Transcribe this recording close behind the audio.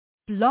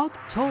Blog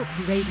Talk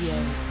Radio.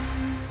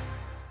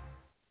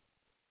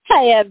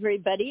 Hi,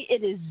 everybody.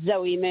 It is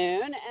Zoe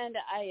Moon, and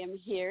I am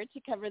here to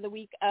cover the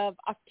week of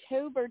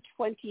October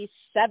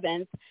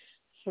 27th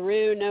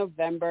through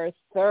November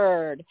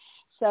 3rd.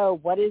 So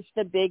what is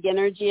the big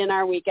energy in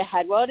our week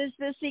ahead? Well, it is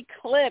this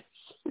eclipse,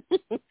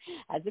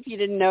 as if you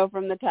didn't know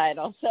from the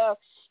title. So,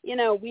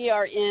 we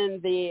are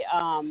in the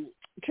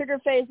trigger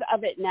phase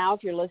of it now.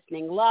 If you're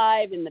listening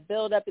live, in the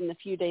build-up, in the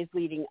few days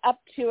leading up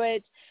to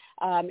it.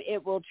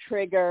 It will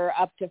trigger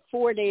up to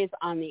 4 days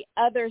on the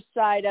other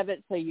side of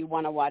it, so you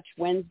want to watch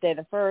Wednesday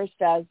the 1st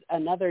as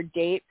another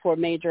date for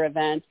major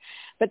events.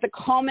 But the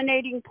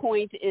culminating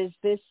point is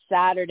this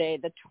Saturday,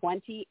 the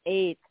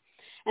 28th.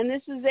 And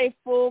this is a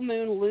full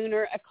moon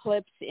lunar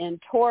eclipse in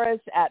Taurus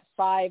at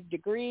 5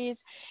 degrees.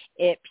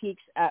 It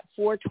peaks at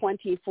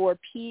 4:24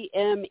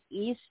 p.m.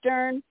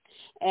 Eastern.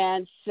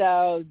 And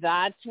so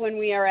that's when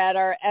we are at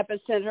our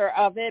epicenter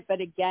of it. But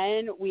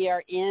again, we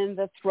are in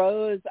the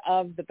throes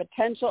of the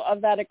potential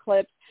of that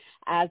eclipse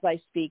as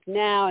I speak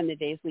now, in the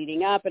days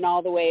leading up and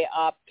all the way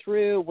up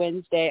through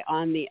Wednesday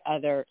on the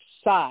other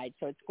side.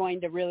 So it's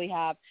going to really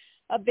have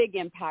a big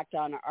impact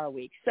on our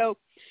week. So,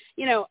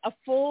 a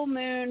full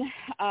moon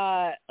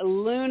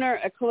lunar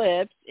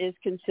eclipse is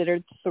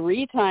considered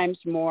 3 times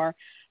more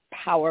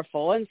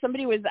powerful. And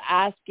somebody was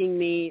asking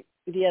me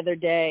the other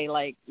day,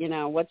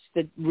 what's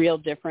the real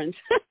difference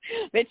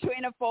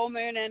between a full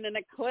moon and an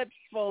eclipse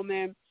full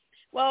moon?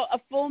 Well, a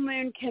full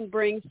moon can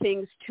bring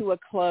things to a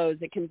close.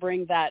 It can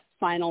bring that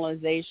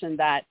finalization,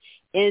 that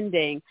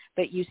ending,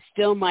 but you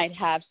still might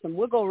have some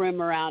wiggle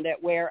room around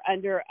it, where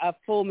under a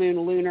full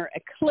moon lunar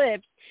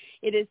eclipse,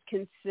 it is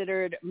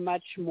considered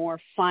much more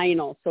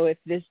final. So if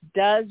this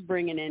does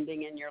bring an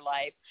ending in your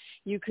life,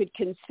 you could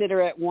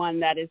consider it one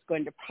that is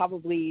going to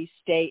probably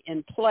stay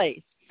in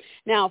place.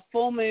 Now,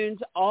 full moons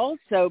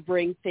also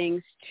bring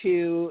things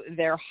to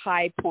their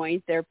high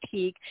point, their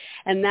peak,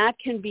 and that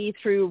can be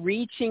through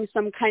reaching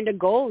some kind of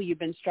goal you've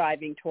been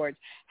striving towards,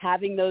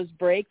 having those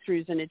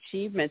breakthroughs and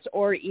achievements,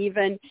 or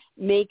even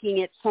making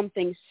it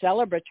something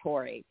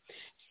celebratory.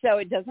 So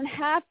it doesn't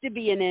have to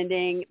be an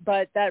ending,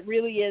 but that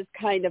really is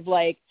kind of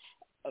like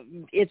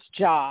its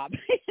job,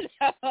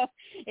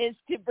 is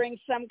to bring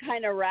some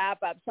kind of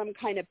wrap up, some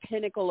kind of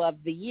pinnacle of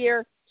the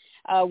year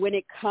when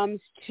it comes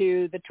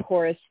to the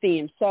Taurus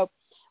theme. So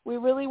we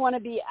really want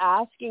to be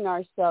asking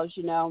ourselves,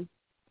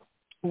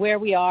 where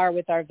we are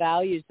with our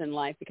values in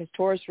life, because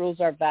Taurus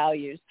rules our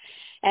values.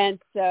 And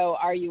so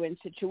are you in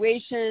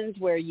situations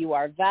where you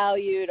are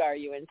valued? Are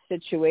you in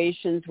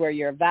situations where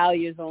your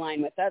values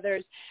align with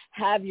others?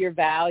 Have your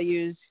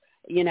values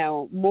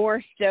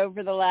morphed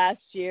over the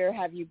last year?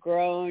 Have you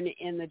grown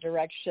in the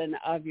direction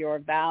of your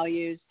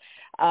values?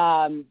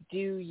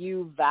 Do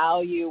you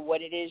value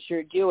what it is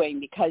you're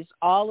doing? Because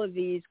all of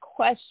these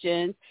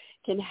questions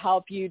can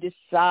help you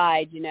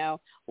decide,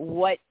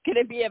 what's going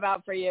to be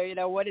about for you,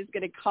 what is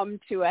going to come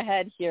to a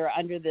head here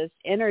under this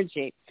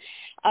energy.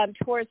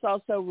 Taurus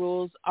also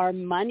rules our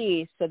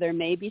money, so there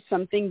may be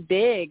something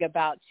big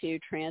about to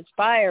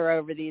transpire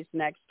over these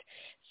next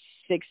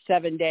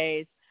 6-7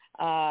 days.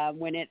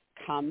 When it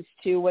comes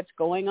to what's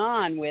going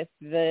on with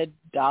the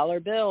dollar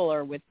bill,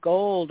 or with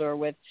gold, or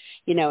with,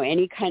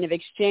 any kind of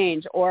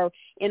exchange, or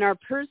in our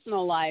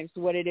personal lives,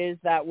 what it is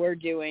that we're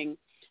doing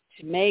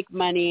to make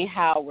money,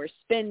 how we're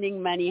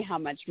spending money, how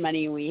much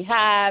money we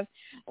have,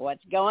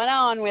 what's going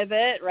on with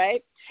it,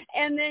 right?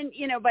 And then,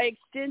 by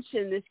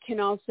extension, this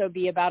can also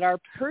be about our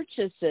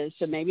purchases.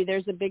 So maybe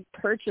there's a big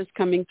purchase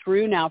coming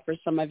through now for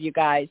some of you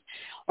guys,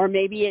 or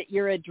maybe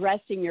you're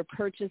addressing your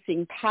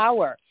purchasing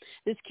power.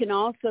 This can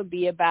also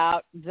be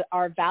about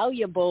our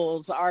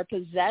valuables, our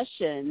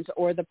possessions,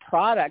 or the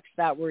products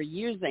that we're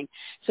using.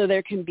 So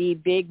there can be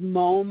big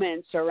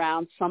moments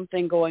around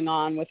something going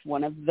on with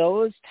one of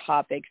those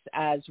topics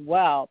as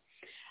well.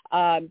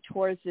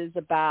 Taurus is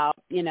about,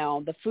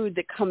 the food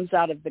that comes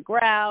out of the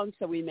ground.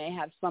 So we may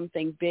have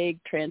something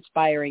big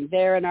transpiring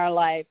there in our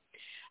life.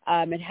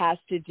 It has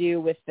to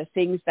do with the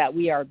things that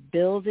we are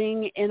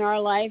building in our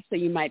life. So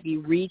you might be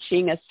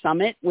reaching a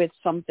summit with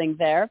something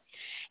there.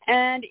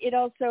 And it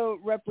also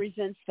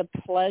represents the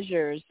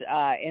pleasures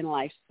in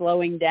life,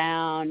 slowing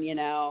down,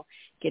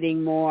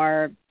 getting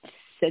more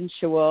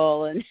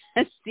sensual and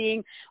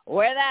seeing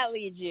where that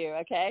leads you,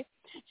 okay?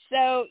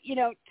 So,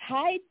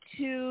 tied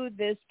to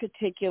this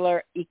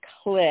particular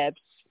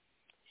eclipse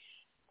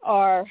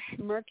are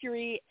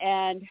Mercury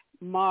and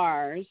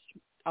Mars,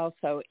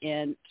 also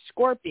in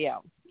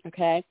Scorpio,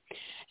 okay?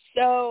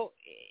 So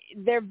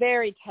they're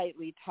very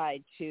tightly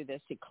tied to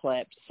this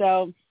eclipse.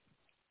 So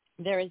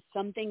there is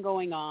something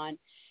going on,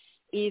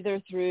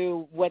 either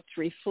through what's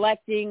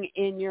reflecting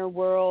in your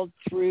world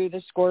through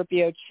the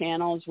Scorpio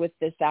channels with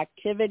this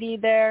activity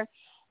there,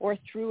 or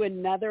through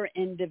another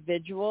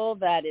individual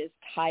that is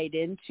tied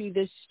into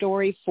this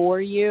story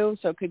for you.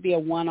 So it could be a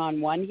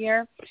one-on-one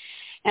here.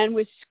 And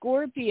with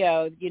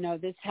Scorpio,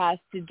 this has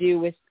to do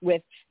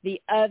with the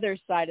other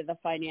side of the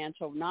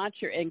financial, not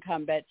your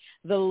income, but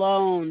the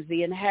loans,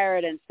 the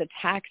inheritance, the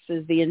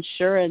taxes, the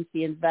insurance,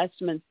 the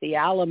investments, the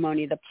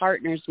alimony, the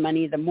partner's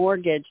money, the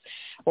mortgage,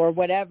 or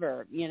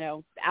whatever,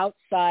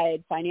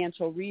 outside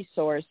financial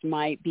resource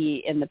might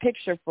be in the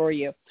picture for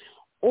you.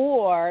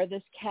 Or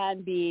this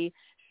can be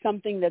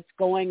something that's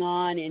going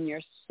on in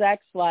your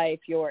sex life,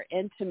 your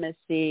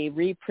intimacy,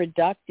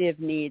 reproductive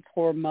needs,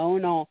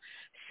 hormonal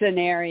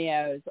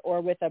scenarios,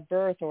 or with a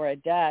birth or a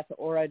death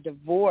or a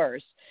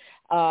divorce.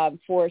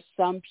 For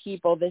some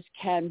people, this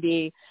can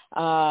be,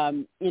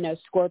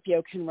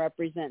 Scorpio can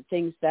represent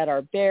things that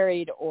are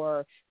buried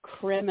or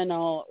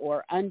criminal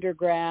or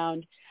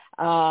underground.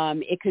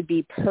 It could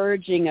be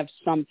purging of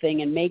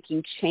something and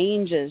making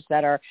changes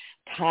that are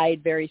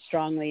tied very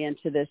strongly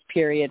into this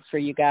period for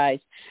you guys.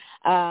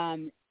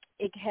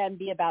 It can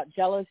be about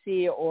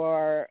jealousy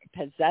or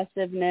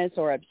possessiveness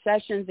or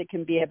obsessions. It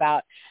can be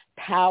about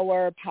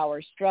power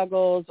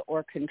struggles,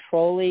 or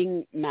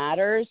controlling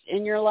matters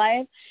in your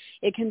life.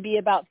 It can be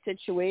about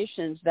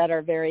situations that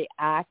are very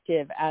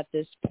active at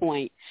this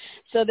point.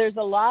 So there's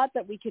a lot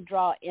that we could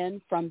draw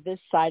in from this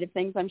side of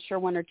things. I'm sure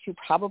one or two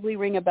probably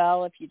ring a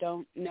bell. If you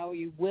don't know,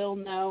 you will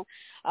know.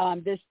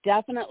 This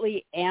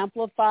definitely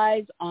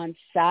amplifies on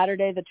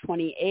Saturday the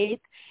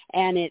 28th,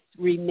 and it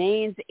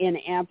remains in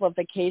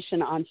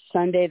amplification on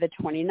Sunday the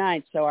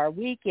 29th. So our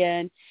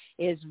weekend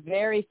is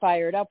very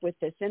fired up with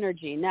this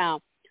energy.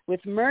 Now,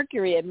 with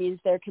Mercury, it means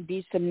there could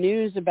be some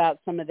news about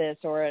some of this,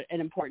 or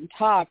an important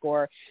talk,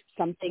 or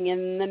something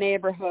in the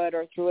neighborhood,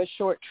 or through a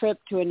short trip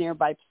to a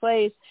nearby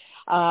place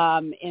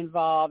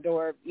involved,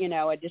 or,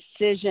 a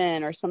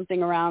decision or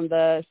something around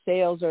the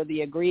sales or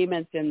the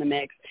agreements in the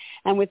mix.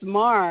 And with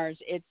Mars,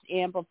 it's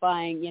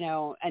amplifying,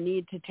 a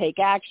need to take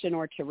action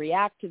or to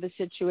react to the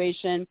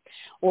situation,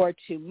 or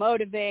to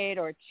motivate,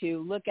 or to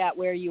look at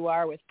where you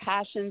are with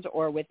passions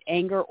or with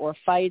anger or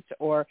fights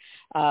or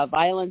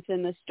violence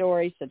in the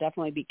story. So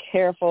definitely be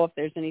careful if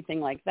there's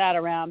anything like that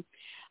around.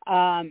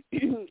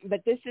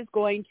 But this is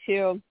going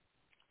to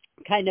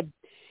kind of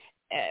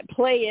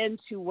play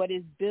into what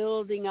is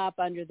building up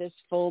under this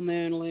full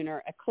moon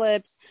lunar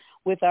eclipse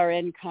with our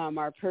income,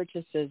 our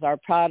purchases, our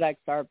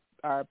products,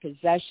 our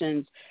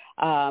possessions,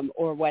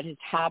 or what is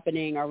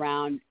happening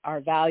around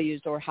our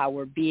values or how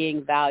we're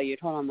being valued.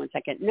 Hold on one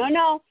second.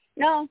 No,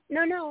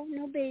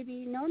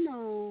 baby.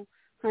 No,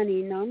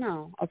 honey,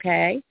 no.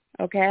 Okay.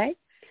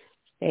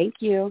 Thank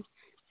you.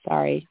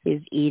 Sorry,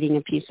 he's eating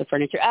a piece of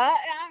furniture.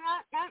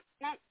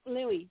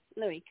 Louie,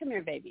 come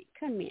here, baby.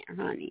 Come here,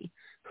 honey.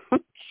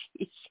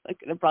 Jeez, I'm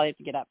going to probably have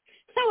to get up.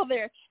 Oh,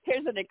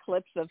 here's an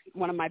eclipse of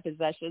one of my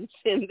possessions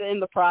in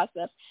the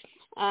process.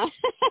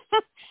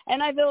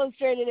 And I've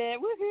illustrated it.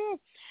 Woohoo!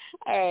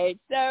 All right.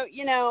 So,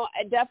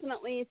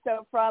 definitely.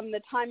 So from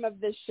the time of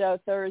this show,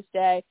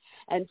 Thursday,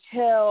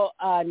 until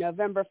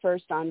November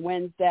 1st on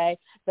Wednesday,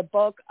 the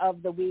bulk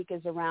of the week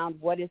is around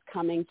what is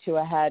coming to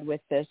a head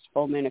with this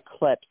full moon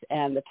eclipse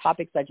and the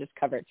topics I just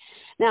covered.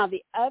 Now,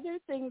 the other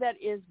thing that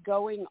is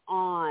going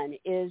on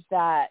is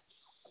that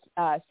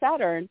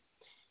Saturn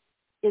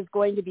is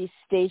going to be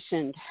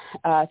stationed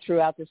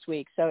throughout this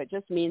week. So it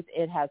just means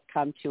it has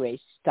come to a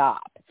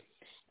stop.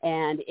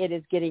 And it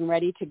is getting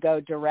ready to go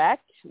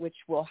direct, which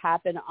will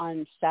happen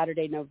on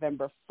Saturday,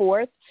 November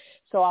 4th.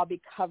 So I'll be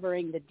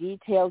covering the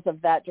details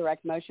of that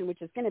direct motion,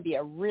 which is going to be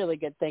a really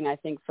good thing, I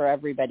think, for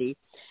everybody,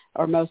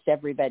 or most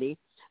everybody.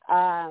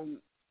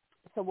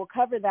 So we'll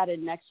cover that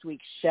in next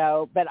week's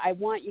show. But I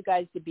want you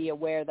guys to be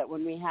aware that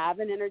when we have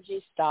an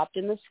energy stopped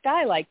in the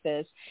sky like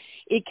this,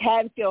 it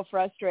can feel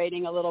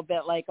frustrating a little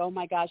bit, like, oh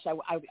my gosh,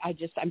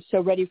 I'm so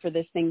ready for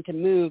this thing to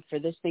move,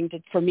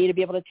 for me to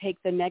be able to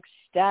take the next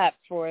step,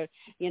 for,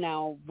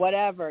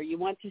 whatever. You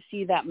want to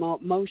see that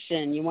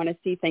motion. You want to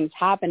see things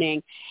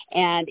happening,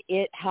 and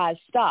it has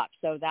stopped.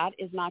 So that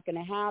is not going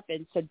to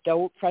happen. So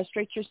don't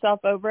frustrate yourself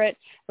over it.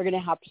 We're going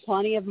to have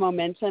plenty of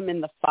momentum in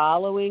the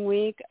following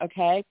week,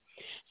 okay?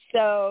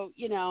 So,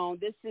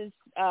 this is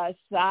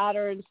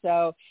Saturn,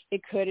 so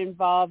it could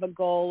involve a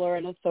goal or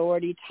an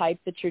authority type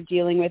that you're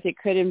dealing with. It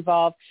could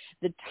involve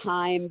the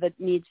time that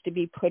needs to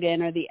be put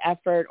in, or the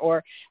effort,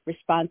 or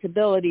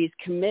responsibilities,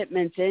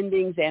 commitments,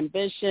 endings,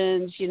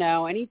 ambitions,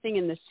 anything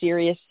in the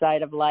serious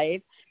side of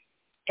life.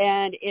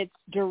 And it's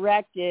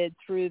directed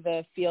through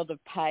the field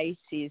of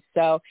Pisces.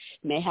 So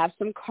it may have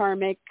some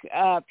karmic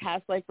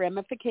past life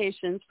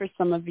ramifications for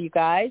some of you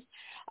guys.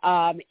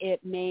 It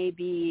may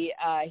be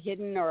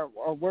hidden or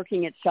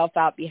working itself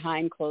out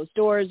behind closed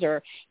doors,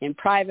 or in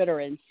private or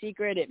in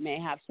secret. It may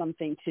have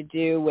something to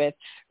do with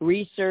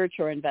research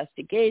or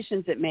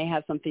investigations. It may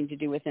have something to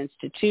do with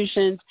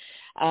institutions.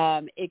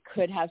 It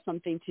could have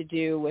something to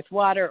do with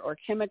water or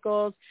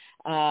chemicals,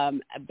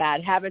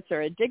 bad habits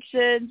or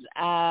addictions.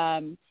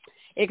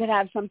 It could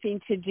have something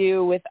to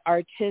do with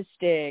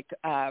artistic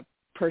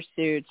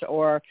pursuits,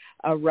 or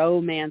a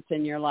romance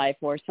in your life,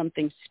 or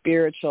something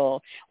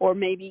spiritual, or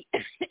maybe,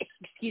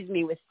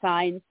 with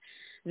signs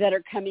that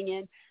are coming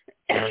in.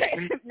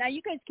 Now,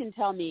 you guys can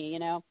tell me,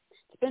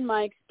 it's been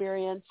my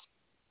experience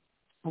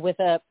with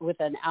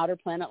an outer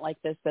planet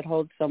like this that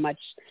holds so much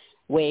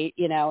weight,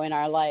 in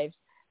our lives.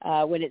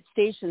 When it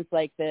stations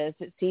like this,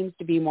 it seems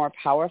to be more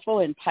powerful.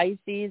 In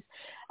Pisces,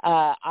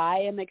 I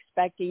am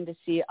expecting to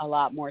see a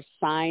lot more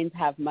signs,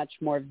 have much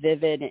more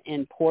vivid,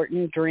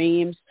 important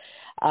dreams,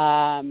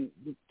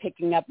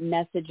 picking up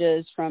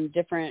messages from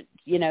different,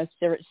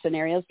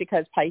 scenarios,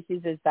 because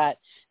Pisces is that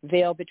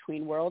veil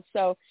between worlds.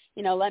 So,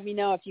 let me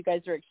know if you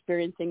guys are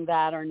experiencing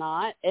that or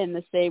not in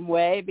the same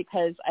way,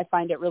 because I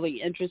find it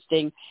really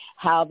interesting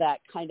how that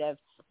kind of,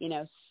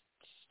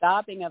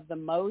 stopping of the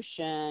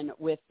motion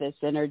with this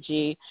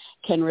energy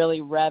can really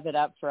rev it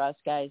up for us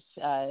guys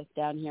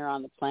down here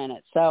on the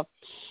planet. So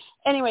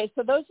anyway,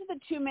 so those are the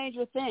two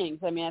major things.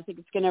 I mean, I think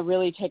it's going to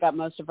really take up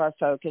most of our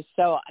focus.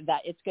 So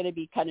that it's going to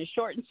be kind of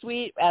short and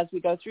sweet as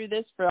we go through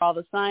this for all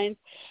the signs.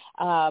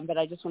 But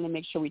I just want to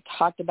make sure we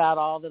talked about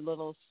all the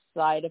little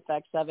side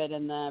effects of it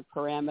and the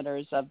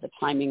parameters of the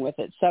timing with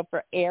it. So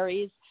for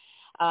Aries,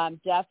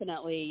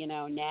 definitely,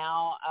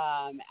 now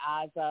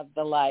as of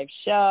the live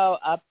show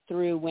up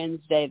through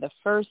Wednesday the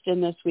 1st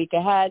in this week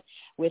ahead,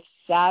 with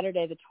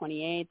Saturday the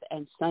 28th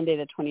and Sunday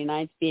the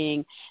 29th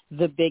being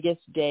the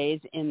biggest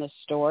days in the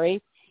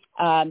story.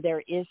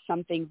 There is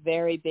something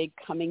very big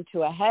coming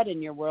to a head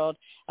in your world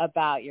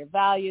about your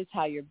values,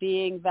 how you're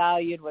being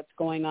valued, what's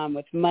going on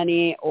with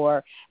money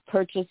or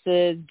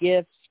purchases,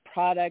 gifts,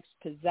 products,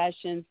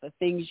 possessions, the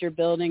things you're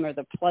building, or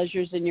the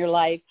pleasures in your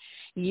life.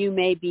 You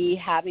may be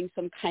having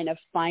some kind of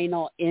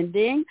final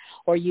ending,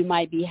 or you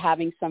might be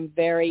having some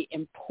very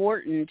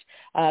important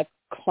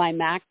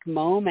climactic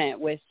moment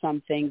with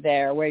something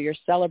there where you're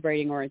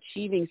celebrating or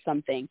achieving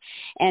something.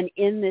 And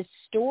in this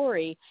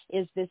story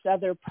is this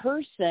other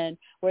person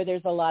where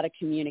there's a lot of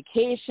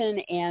communication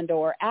and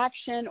or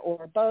action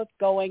or both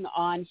going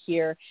on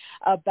here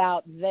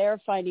about their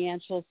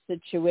financial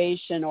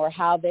situation or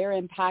how they're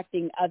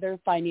impacting other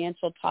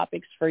financial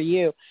topics for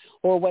you,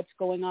 or what's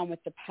going on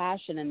with the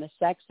passion and the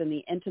sex and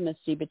the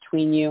intimacy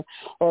between you,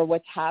 or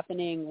what's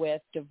happening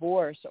with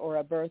divorce or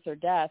a birth or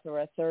death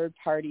or a third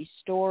party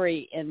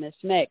story in this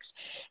mix.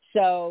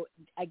 So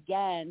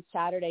again,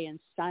 Saturday and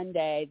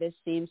Sunday, this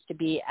seems to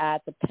be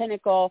at the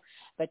pinnacle,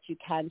 but you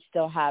can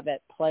still have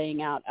it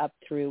playing out up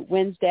through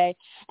Wednesday.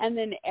 And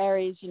then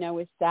Aries,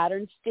 with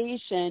Saturn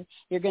station,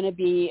 you're going to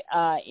be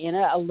in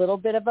a little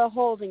bit of a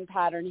holding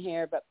pattern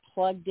here, but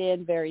plugged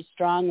in very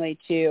strongly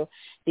to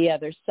the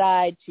other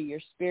side, to your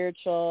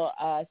spiritual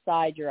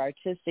side, your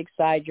artistic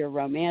side, your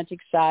romantic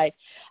side.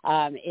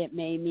 It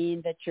may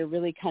mean that you're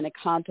really kind of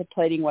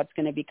contemplating what's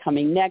going to be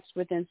coming next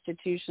with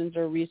institutions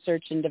or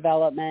research and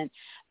development,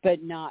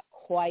 but not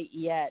quite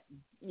yet,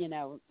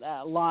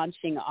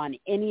 launching on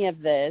any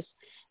of this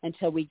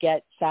until we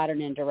get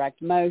Saturn in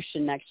direct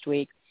motion next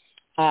week.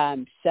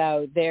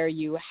 So there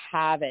you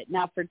have it.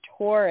 Now for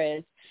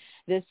Taurus,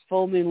 this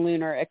full moon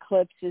lunar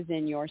eclipse is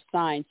in your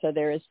sign. So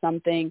there is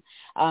something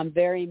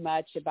very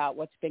much about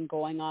what's been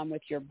going on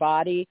with your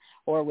body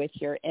or with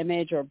your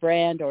image or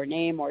brand or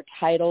name or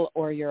title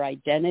or your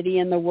identity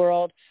in the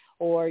world,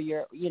 or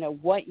your,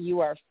 what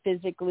you are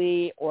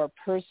physically or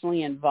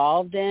personally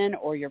involved in,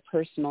 or your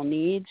personal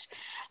needs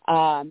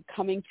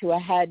coming to a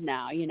head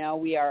now.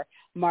 We are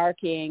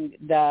marking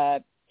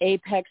the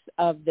apex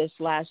of this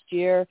last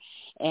year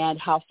and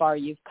how far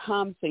you've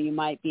come. So you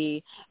might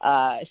be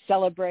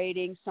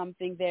celebrating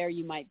something there.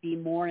 You might be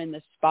more in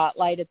the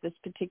spotlight at this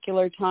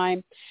particular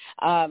time,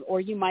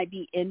 or you might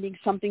be ending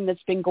something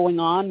that's been going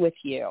on with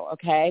you,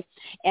 okay?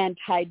 And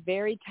tied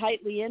very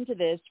tightly into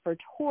this for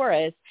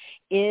Taurus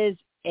is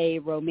a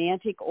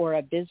romantic or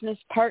a business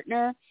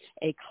partner,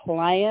 a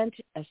client,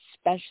 a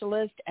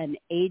specialist, an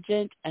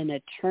agent, an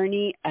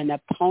attorney, an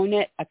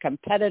opponent, a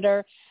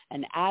competitor,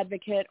 an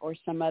advocate, or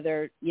some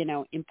other,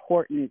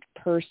 important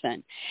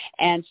person.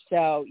 And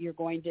so you're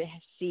going to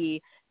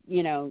see,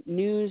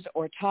 news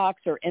or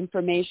talks or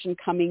information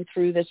coming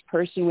through this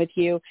person with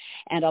you,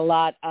 and a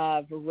lot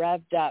of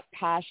revved up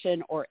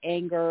passion or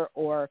anger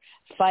or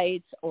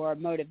fights or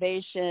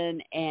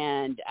motivation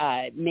and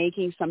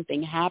making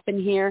something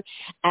happen here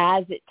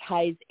as it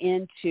ties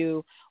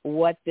into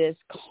what this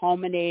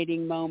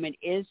culminating moment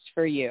is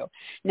for you.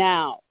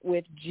 Now,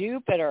 with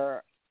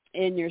Jupiter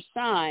in your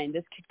sign,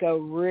 this could go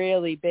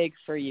really big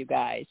for you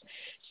guys.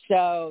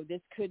 So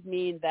this could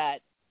mean that,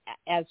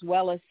 as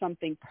well as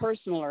something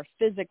personal or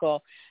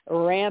physical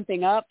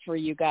ramping up for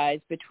you guys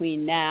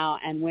between now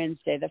and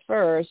Wednesday the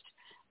 1st,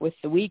 with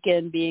the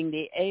weekend being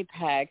the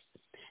apex,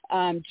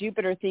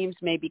 Jupiter themes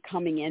may be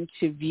coming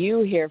into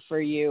view here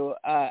for you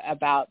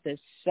about this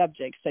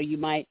subject. So you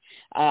might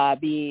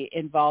be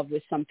involved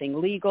with something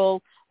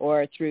legal,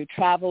 or through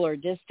travel or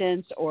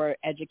distance, or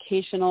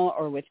educational,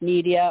 or with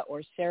media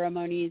or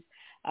ceremonies,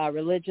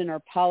 religion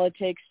or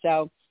politics.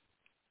 So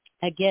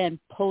again,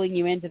 pulling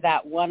you into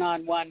that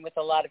one-on-one with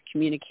a lot of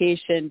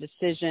communication,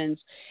 decisions,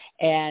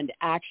 and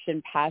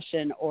action,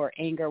 passion, or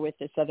anger with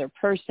this other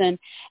person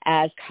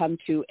as come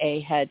to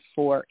a head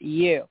for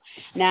you.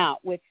 Now,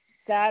 with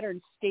Saturn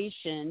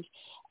stationed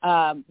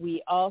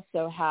we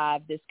also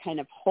have this kind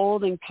of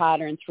holding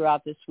pattern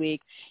throughout this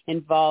week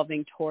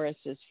involving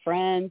Taurus's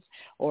friends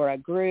or a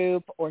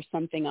group or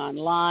something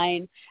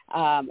online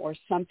or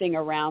something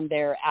around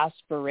their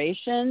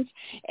aspirations.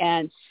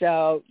 And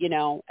so,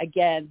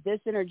 again, this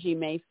energy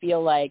may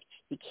feel like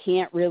you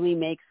can't really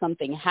make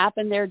something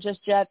happen there just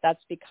yet.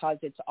 That's because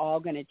it's all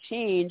going to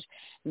change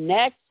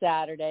next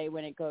Saturday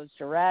when it goes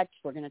direct.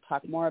 We're going to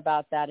talk more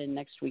about that in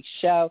next week's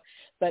show.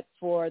 But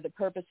for the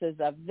purposes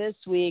of this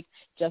week,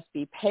 just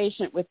be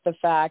patient with the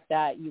fact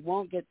that you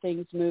won't get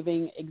things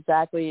moving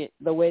exactly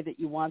the way that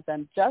you want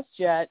them just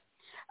yet.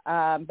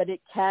 But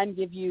it can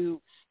give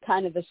you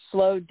kind of the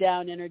slowed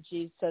down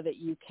energy so that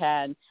you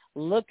can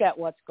look at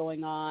what's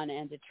going on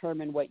and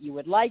determine what you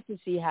would like to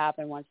see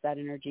happen once that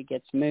energy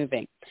gets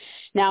moving.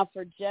 Now,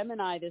 for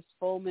Gemini, this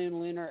full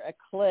moon lunar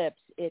eclipse,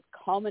 it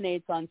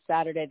culminates on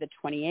Saturday the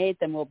 28th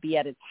and will be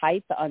at its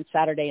height on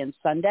Saturday and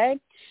Sunday.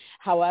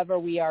 However,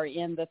 we are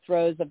in the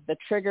throes of the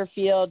trigger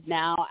field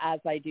now as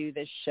I do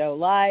this show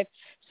live.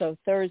 So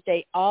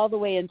Thursday all the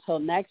way until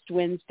next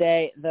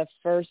Wednesday, the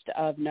 1st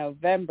of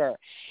November.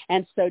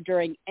 And so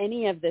during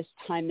any of this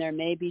time, there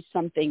may be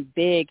something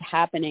big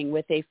happening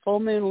with a full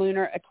moon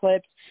lunar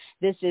eclipse.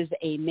 This is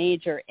a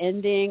major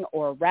ending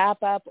or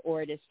wrap up,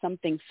 or it is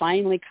something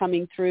finally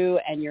coming through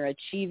and you're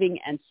achieving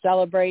and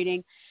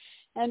celebrating.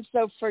 And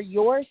so for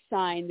your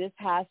sign, this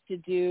has to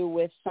do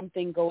with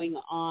something going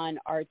on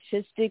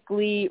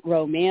artistically,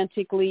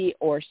 romantically,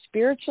 or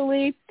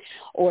spiritually,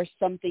 or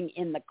something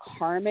in the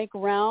karmic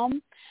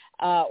realm,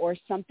 or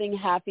something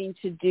having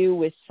to do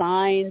with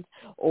signs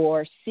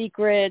or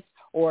secrets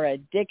or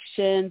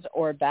addictions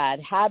or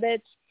bad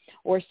habits,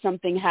 or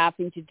something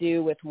having to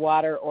do with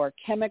water or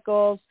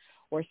chemicals,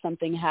 or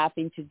something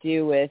having to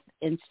do with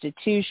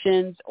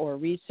institutions or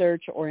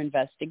research or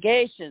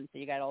investigation. So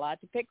you got a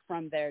lot to pick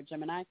from there,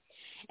 Gemini.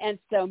 And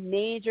so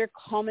major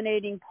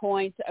culminating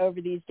points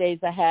over these days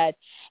ahead.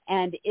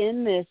 And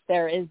in this,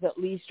 there is at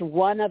least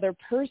one other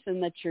person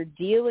that you're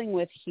dealing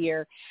with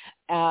here.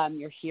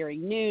 You're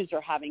hearing news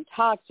or having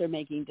talks or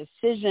making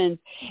decisions,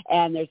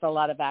 and there's a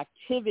lot of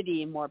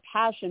activity, more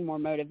passion, more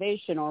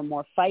motivation, or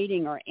more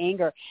fighting or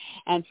anger.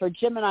 And for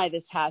Gemini,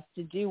 this has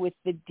to do with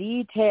the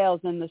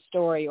details in the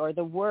story or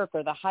the work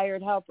or the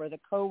hired help or the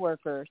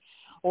coworkers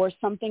or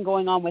something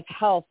going on with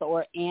health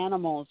or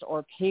animals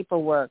or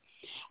paperwork.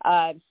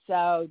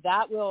 So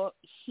that will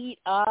heat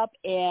up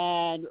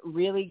and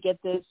really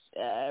get this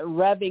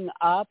revving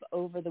up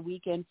over the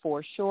weekend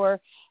for sure.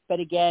 But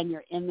again,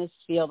 you're in this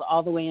field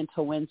all the way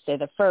until Wednesday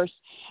the 1st.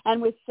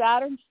 And with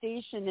Saturn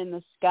stationed in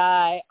the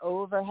sky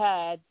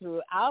overhead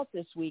throughout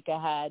this week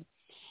ahead,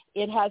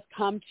 it has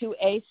come to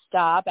a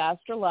stop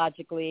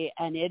astrologically,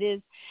 and it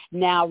is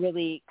now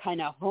really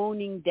kind of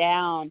honing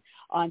down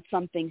on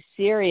something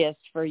serious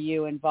for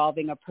you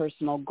involving a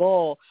personal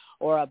goal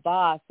or a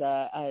boss,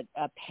 a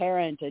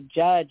parent, a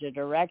judge, a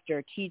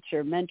director,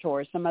 teacher,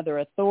 mentor, some other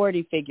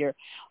authority figure,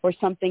 or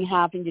something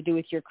having to do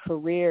with your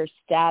career,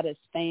 status,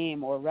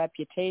 fame, or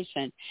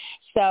reputation.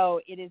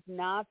 So it is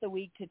not the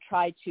week to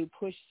try to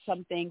push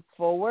something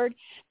forward,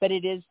 but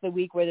it is the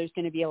week where there's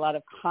going to be a lot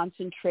of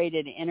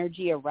concentrated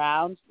energy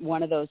around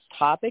one of those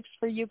topics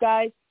for you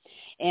guys.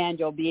 And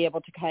you'll be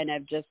able to kind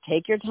of just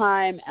take your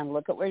time and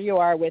look at where you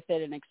are with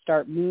it and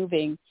start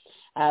moving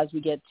as we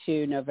get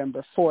to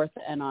November 4th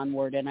and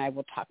onward. And I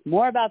will talk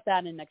more about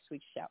that in next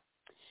week's show.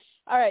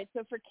 All right,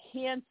 so for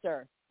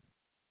Cancer,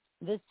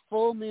 this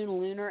full moon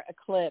lunar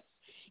eclipse,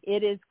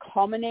 it is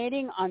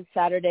culminating on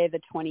Saturday the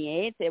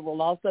 28th. It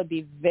will also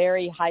be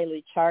very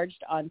highly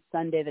charged on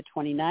Sunday the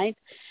 29th,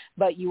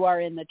 but you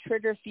are in the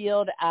trigger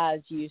field as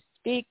you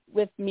speak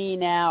with me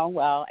now.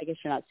 Well, I guess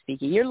you're not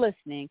speaking. You're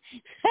listening.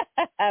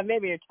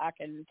 Maybe you're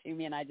talking to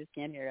me and I just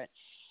can't hear it.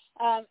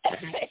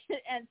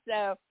 And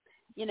so,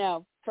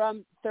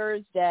 from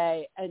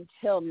Thursday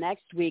until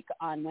next week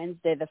on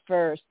Wednesday the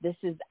 1st, this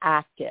is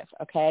active,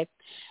 okay?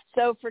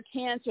 So for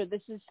Cancer,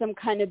 this is some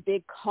kind of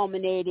big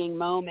culminating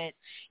moment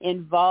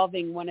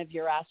involving one of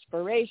your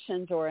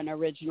aspirations or an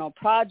original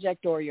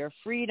project or your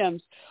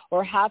freedoms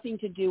or having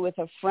to do with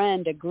a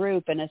friend, a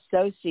group, an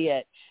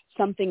associate,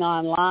 something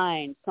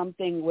online,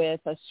 something with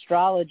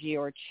astrology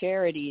or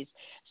charities,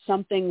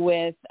 something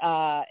with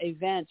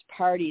events,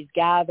 parties,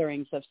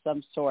 gatherings of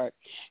some sort.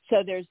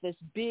 So there's this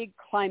big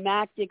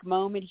climactic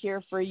moment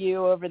here for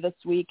you over this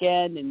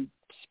weekend and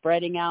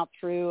spreading out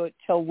through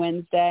till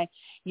Wednesday.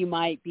 You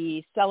might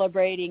be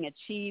celebrating,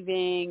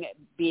 achieving,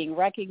 being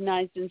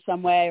recognized in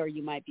some way, or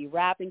you might be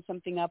wrapping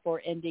something up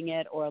or ending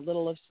it, or a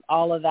little of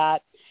all of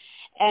that.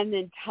 And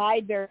then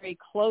tied very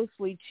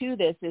closely to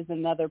this is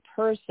another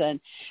person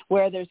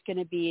where there's going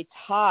to be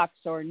talks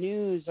or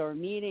news or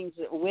meetings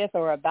with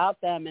or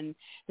about them, and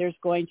there's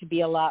going to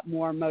be a lot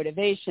more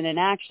motivation and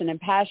action and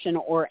passion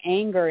or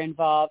anger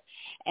involved.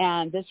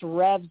 And this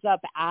revs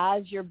up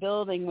as you're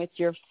building with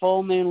your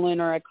full moon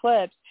lunar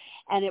eclipse,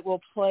 and it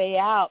will play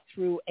out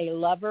through a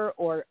lover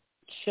or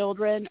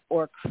children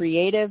or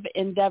creative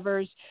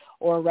endeavors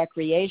or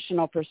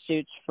recreational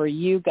pursuits for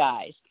you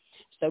guys.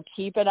 So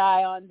keep an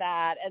eye on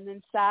that. And then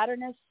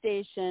Saturn is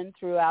stationed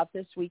throughout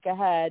this week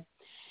ahead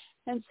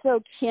And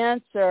so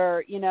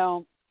Cancer,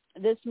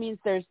 this means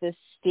there's this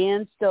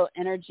standstill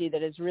energy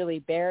that is really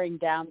bearing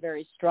down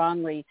very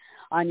strongly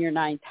on your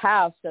ninth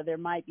house. So there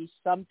might be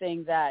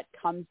something that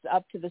comes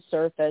up to the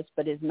surface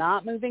but is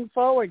not moving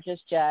forward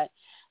just yet,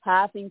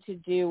 having to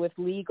do with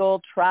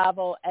legal,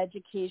 travel,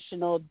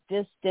 educational,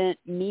 distant,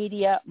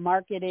 media,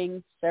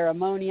 marketing,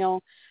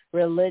 ceremonial,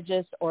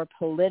 religious, or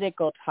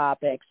political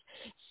topics.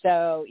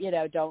 So,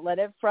 don't let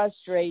it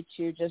frustrate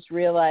you. Just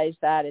realize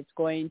that it's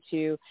going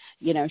to,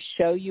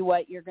 show you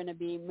what you're going to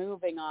be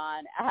moving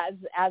on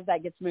as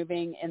that gets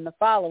moving in the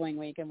following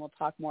week. And we'll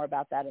talk more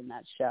about that in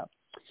that show.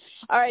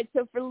 All right.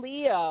 So for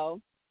Leo,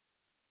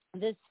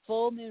 this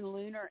full moon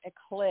lunar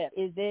eclipse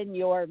is in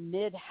your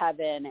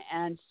midheaven.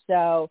 And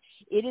so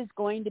it is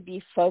going to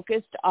be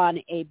focused on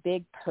a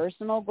big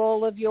personal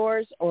goal of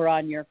yours, or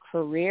on your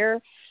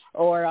career,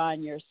 or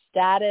on your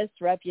status,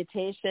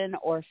 reputation,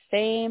 or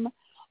fame,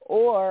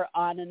 or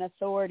on an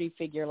authority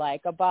figure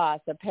like a boss,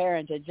 a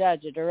parent, a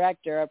judge, a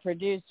director, a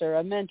producer,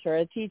 a mentor,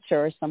 a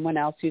teacher, or someone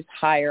else who's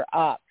higher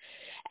up.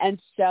 And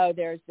so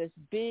there's this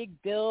big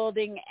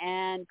building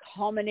and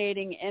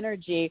culminating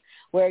energy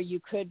where you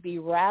could be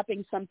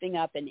wrapping something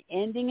up and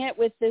ending it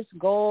with this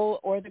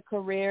goal or the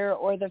career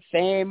or the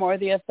fame or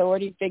the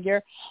authority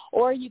figure,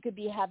 or you could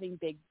be having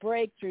big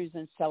breakthroughs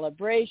and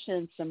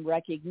celebrations, some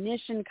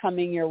recognition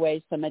coming your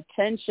way, some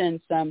attention,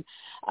 some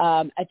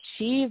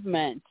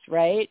achievements,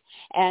 right?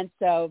 And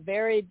so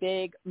very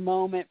big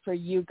moment for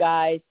you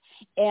guys.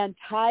 And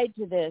tied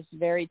to this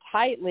very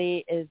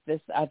tightly is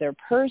this other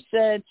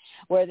person,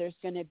 where there's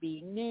going to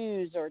be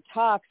news or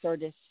talks or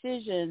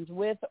decisions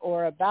with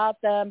or about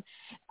them,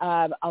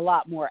 a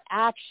lot more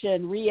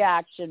action,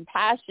 reaction,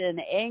 passion,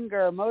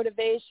 anger,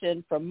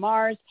 motivation from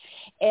Mars,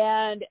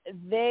 and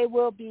they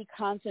will be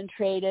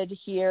concentrated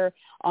here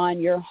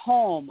on your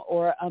home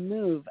or a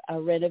move,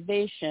 a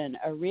renovation,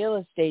 a real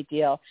estate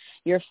deal,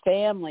 your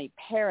family,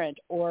 parent,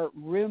 or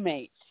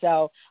roommate.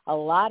 So a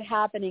lot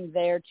happening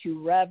there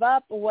to rev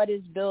up what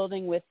is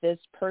building with this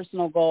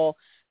personal goal,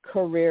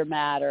 career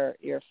matter,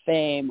 your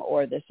fame,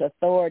 or this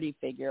authority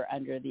figure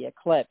under the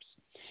eclipse.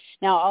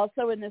 Now,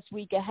 also in this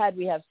week ahead,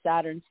 we have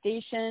Saturn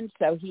stationed,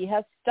 so he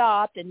has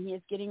stopped and he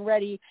is getting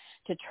ready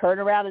to turn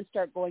around and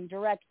start going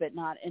direct, but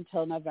not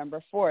until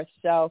November 4th.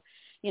 So,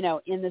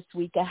 in this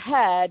week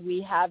ahead,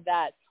 we have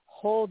that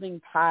holding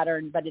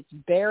pattern, but it's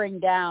bearing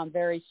down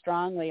very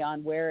strongly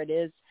on where it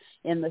is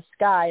in the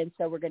sky. And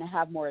so we're going to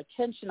have more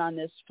attention on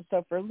this.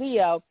 So for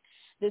Leo,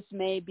 this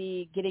may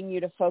be getting you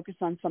to focus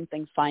on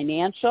something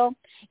financial.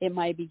 It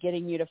might be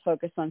getting you to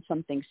focus on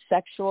something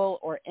sexual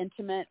or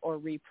intimate or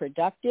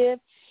reproductive.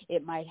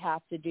 It might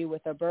have to do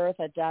with a birth,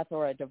 a death,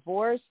 or a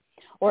divorce,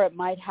 or it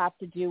might have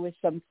to do with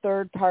some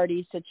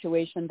third-party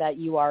situation that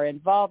you are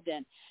involved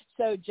in.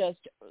 So just,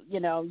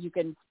 you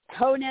can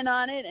hone in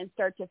on it and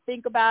start to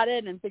think about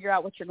it and figure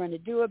out what you're going to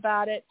do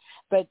about it,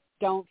 but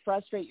don't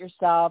frustrate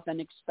yourself and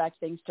expect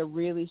things to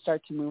really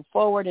start to move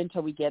forward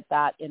until we get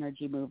that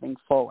energy moving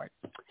forward.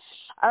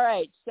 All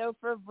right, so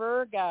for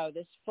Virgo,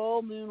 this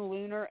full moon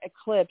lunar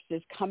eclipse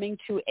is coming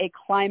to a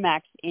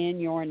climax in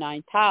your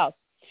ninth house.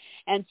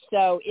 And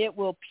so it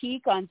will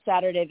peak on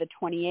Saturday the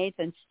 28th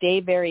and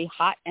stay very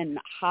hot and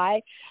high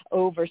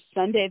over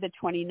Sunday the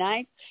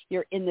 29th.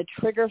 You're in the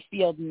trigger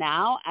field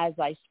now as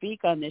I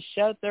speak on this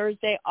show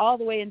Thursday all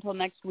the way until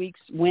next week's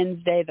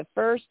Wednesday the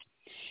 1st.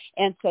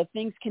 And so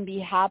things can be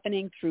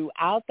happening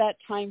throughout that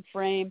time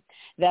frame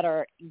that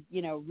are,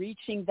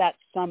 reaching that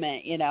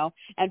summit,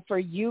 And for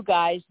you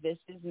guys, this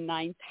is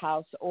ninth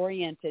house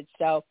oriented.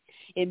 So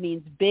it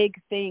means big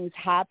things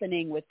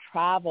happening with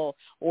travel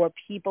or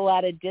people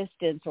at a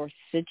distance or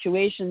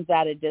situations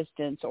at a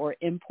distance or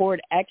import,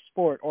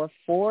 export or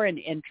foreign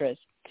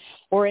interest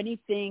or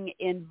anything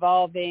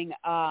involving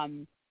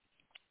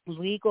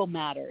legal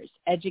matters,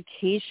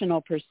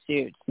 educational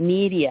pursuits,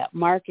 media,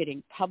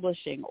 marketing,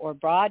 publishing, or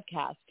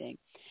broadcasting,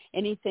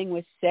 anything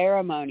with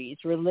ceremonies,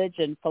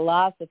 religion,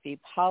 philosophy,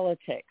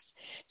 politics.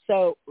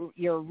 So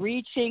you're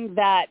reaching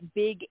that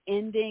big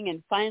ending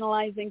and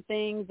finalizing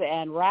things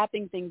and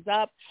wrapping things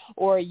up,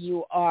 or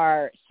you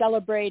are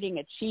celebrating,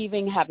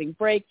 achieving, having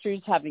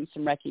breakthroughs, having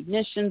some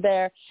recognition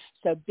there.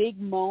 So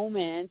big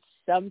moments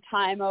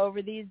sometime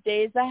over these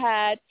days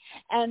ahead.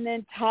 And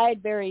then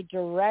tied very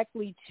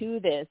directly to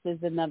this is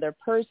another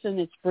person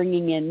that's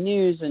bringing in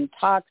news and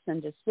talks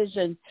and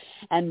decisions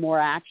and more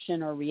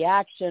action or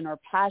reaction or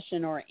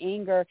passion or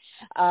anger,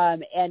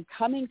 and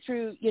coming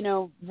through,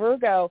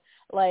 Virgo,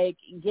 like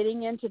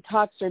getting into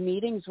talks or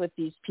meetings with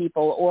these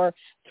people, or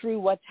through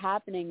what's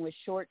happening with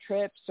short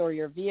trips or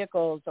your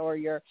vehicles or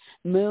your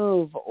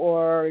move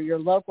or your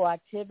local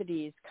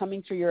activities,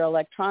 coming through your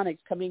electronics,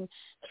 coming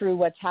through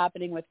what's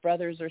happening with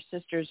brothers or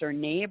sisters or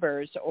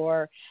neighbors,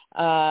 or,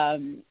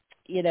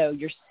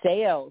 your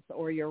sales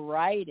or your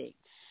writing.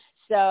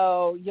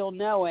 So you'll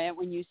know it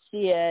when you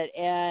see it,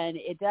 and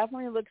it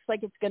definitely looks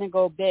like it's going to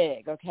go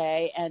big,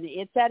 okay? And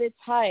it's at its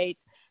height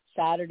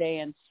Saturday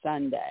and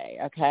Sunday,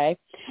 okay?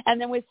 And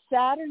then with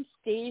Saturn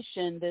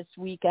stationed this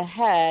week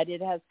ahead,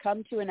 it has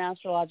come to an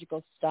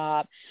astrological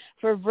stop.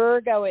 For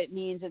Virgo, it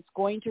means it's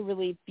going to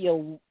really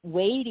feel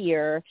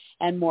weightier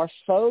and more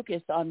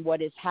focused on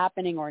what is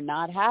happening or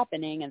not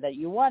happening and that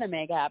you want to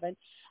make happen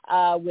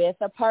with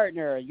a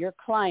partner, your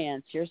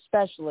clients, your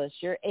specialists,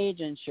 your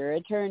agents, your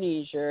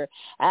attorneys, your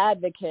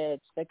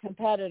advocates, the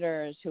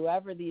competitors,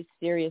 whoever these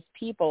serious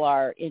people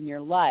are in your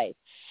life.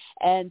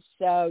 And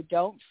so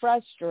don't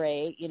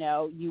frustrate.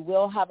 You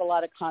will have a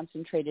lot of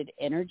concentrated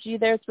energy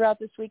there throughout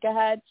this week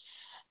ahead,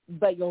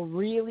 but you'll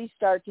really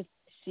start to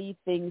see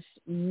things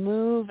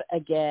move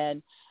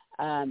again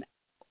on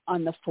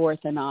the 4th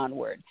and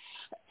onward.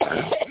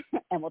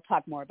 And we'll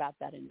talk more about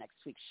that in next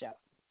week's show.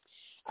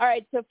 All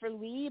right, so for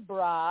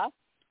Libra,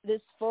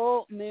 this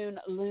full moon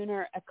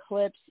lunar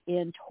eclipse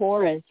in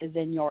Taurus is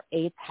in your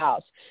 8th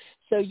house.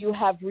 So you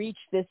have reached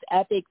this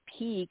epic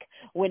peak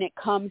when it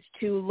comes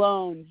to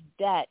loans,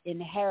 debt,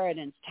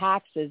 inheritance,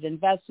 taxes,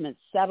 investments,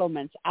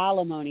 settlements,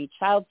 alimony,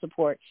 child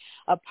support,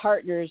 a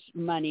partner's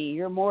money,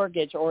 your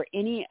mortgage, or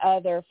any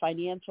other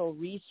financial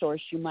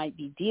resource you might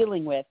be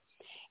dealing with.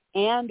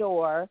 And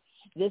or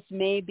this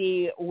may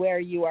be where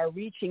you are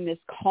reaching this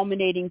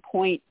culminating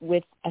point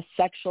with a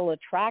sexual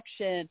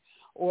attraction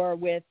or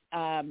with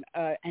an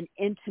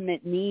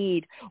intimate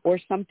need or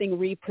something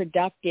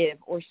reproductive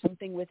or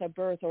something with a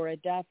birth or a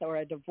death or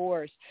a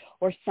divorce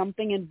or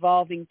something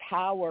involving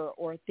power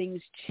or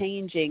things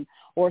changing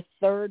or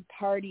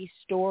third-party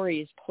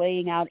stories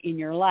playing out in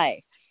your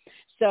life.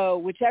 So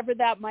whichever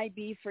that might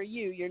be for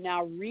you, you're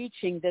now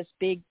reaching this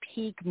big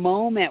peak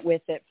moment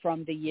with it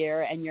from the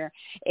year, and you're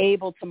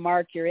able to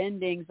mark your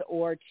endings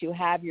or to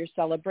have your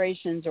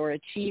celebrations or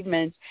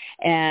achievements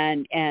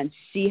and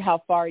see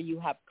how far you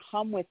have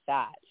come with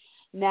that.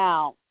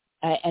 Now,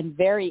 and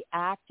very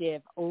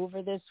active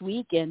over this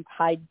weekend,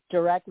 tied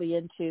directly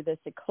into this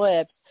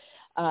eclipse,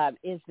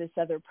 is this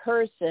other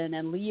person.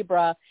 And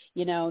Libra,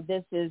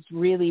 this is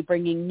really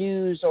bringing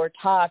news or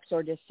talks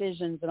or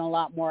decisions and a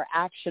lot more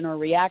action or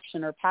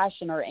reaction or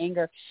passion or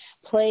anger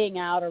playing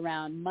out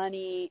around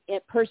money,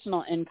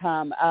 personal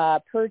income,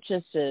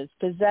 purchases,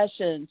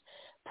 possessions,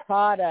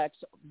 products,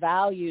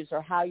 values, or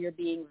how you're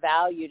being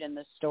valued in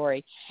the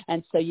story.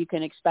 And so you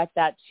can expect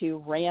that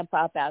to ramp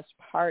up as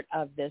part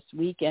of this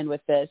weekend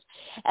with this.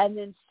 And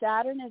then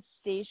Saturn is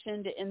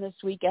stationed in this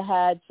week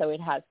ahead, so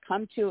it has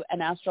come to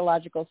an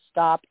astrological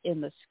stop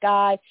in the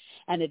sky,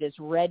 and it is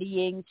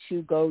readying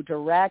to go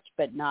direct,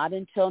 but not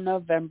until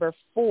November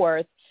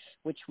 4th,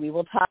 which we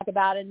will talk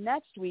about in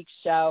next week's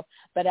show.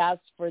 But as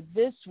for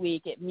this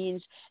week, it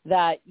means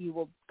that you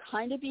will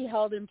kind of be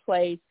held in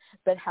place,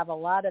 but have a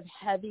lot of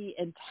heavy,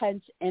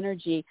 intense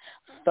energy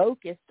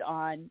focused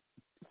on,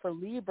 for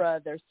Libra,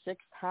 their 6th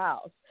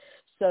house.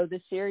 So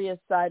the serious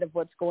side of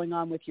what's going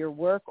on with your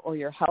work or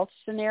your health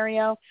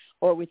scenario,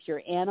 or with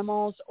your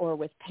animals, or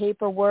with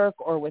paperwork,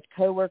 or with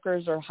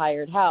coworkers or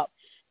hired help.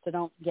 So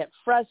don't get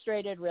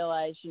frustrated.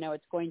 Realize,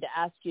 it's going to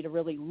ask you to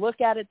really look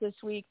at it this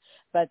week,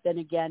 but then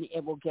again,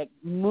 it will get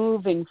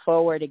moving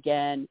forward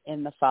again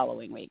in the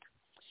following week.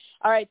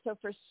 All right, so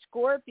for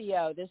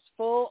Scorpio, this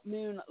full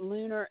moon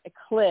lunar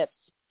eclipse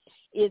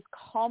is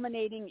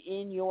culminating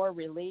in your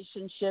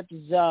relationship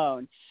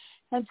zone.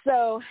 And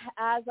so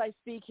as I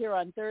speak here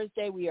on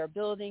Thursday, we are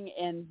building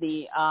in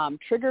the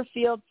trigger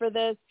field for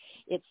this.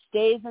 It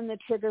stays in the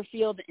trigger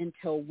field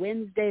until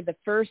Wednesday, the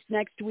 1st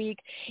next week.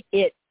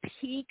 It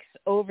peaks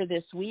over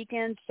this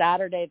weekend,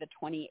 Saturday the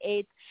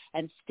 28th,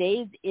 and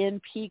stays in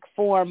peak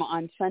form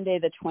on Sunday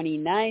the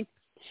 29th.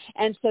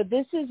 And so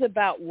this is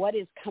about what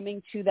is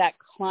coming to that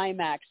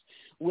climax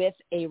with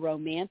a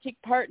romantic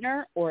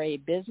partner or a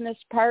business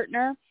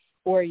partner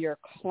or your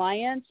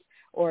clients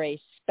or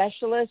a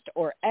specialist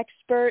or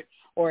expert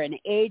or an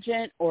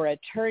agent or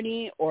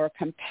attorney or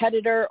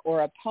competitor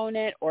or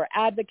opponent or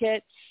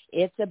advocate.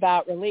 It's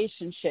about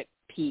relationship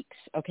peaks,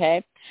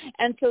 okay?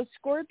 And so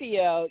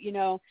Scorpio,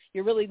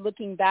 you're really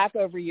looking back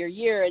over your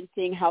year and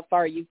seeing how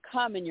far you've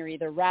come, and you're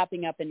either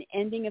wrapping up and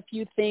ending a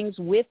few things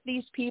with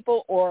these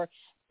people or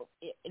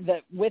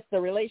with the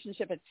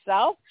relationship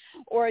itself,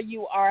 or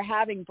you are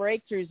having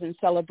breakthroughs and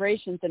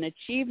celebrations and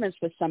achievements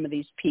with some of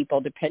these people,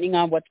 depending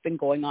on what's been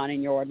going on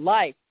in your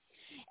life.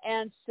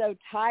 And so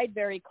tied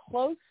very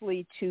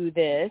closely to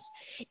this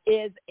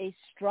is a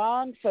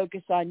strong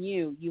focus on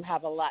you. You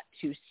have a lot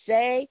to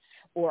say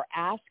or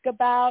ask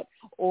about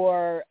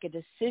or a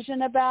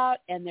decision about,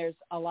 and there's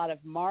a lot of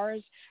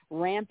Mars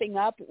ramping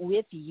up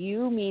with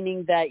you,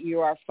 meaning that you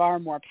are far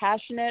more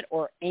passionate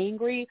or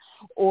angry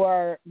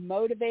or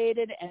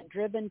motivated and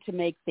driven to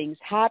make things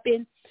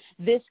happen.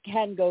 This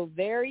can go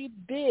very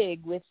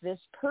big with this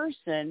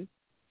person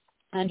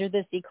under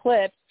this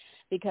eclipse,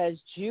 because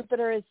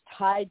Jupiter is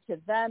tied to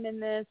them in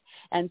this,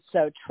 and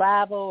so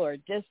travel or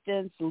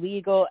distance,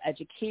 legal,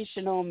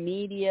 educational,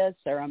 media,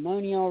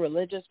 ceremonial,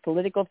 religious,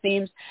 political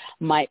themes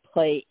might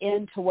play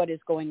into what is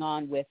going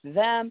on with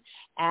them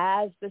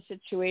as the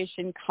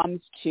situation comes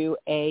to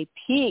a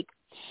peak.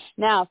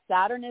 Now,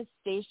 Saturn is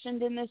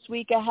stationed in this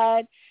week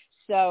ahead,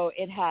 so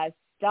it has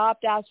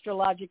stopped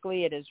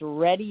astrologically. It is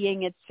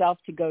readying itself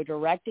to go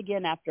direct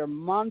again after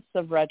months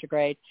of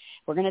retrograde.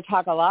 We're going to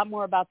talk a lot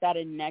more about that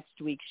in next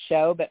week's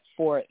show. But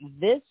for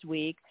this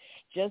week,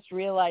 just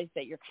realize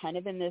that you're kind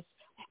of in this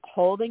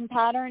holding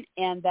pattern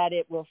and that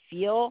it will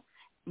feel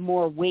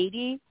more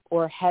weighty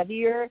or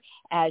heavier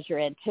as you're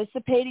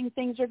anticipating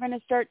things are going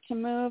to start to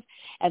move.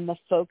 And the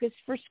focus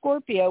for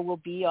Scorpio will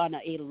be on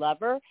a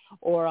lover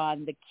or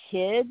on the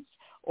kids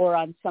or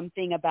on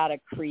something about a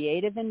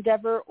creative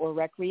endeavor or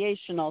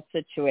recreational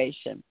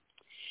situation.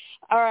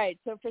 All right,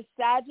 so for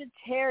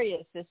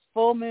Sagittarius, this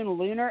full moon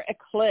lunar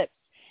eclipse,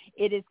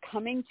 it is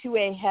coming to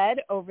a head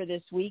over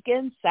this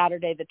weekend.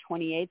 Saturday the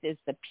 28th is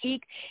the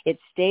peak. It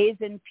stays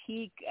in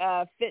peak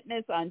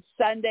fitness on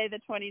Sunday the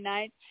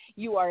 29th.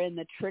 You are in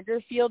the trigger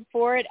field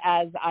for it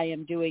as I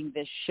am doing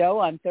this show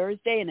on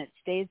Thursday, and it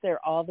stays there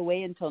all the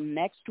way until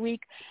next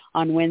week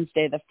on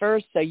Wednesday the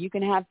 1st. So you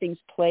can have things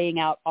playing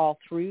out all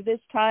through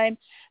this time,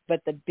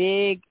 but the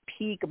big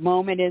peak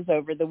moment is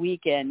over the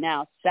weekend.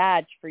 Now,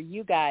 Sag, for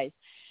you guys,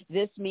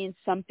 this means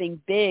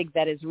something big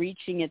that is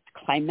reaching its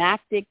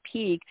climactic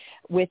peak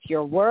with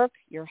your work,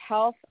 your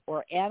health,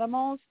 or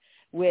animals,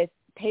 with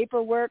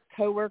paperwork,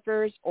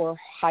 coworkers, or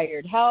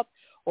hired help,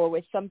 or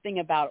with something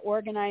about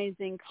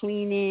organizing,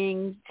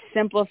 cleaning,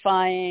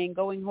 simplifying,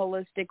 going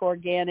holistic,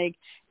 organic,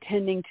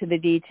 tending to the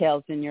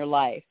details in your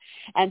life.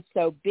 And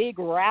so big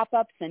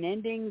wrap-ups and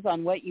endings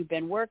on what you've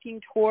been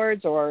working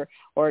towards or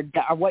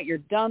what you're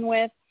done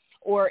with,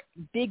 or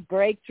big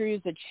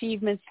breakthroughs,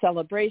 achievements,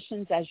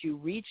 celebrations as you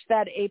reach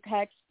that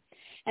apex.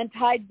 And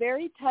tied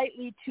very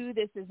tightly to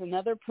this is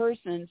another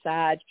person,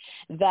 Sag,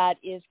 that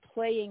is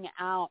playing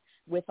out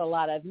with a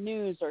lot of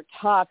news or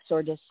talks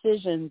or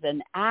decisions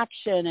and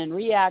action and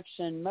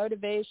reaction,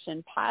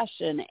 motivation,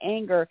 passion,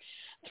 anger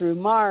through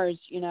Mars,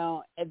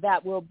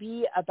 that will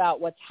be about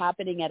what's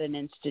happening at an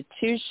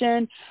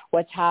institution,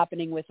 what's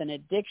happening with an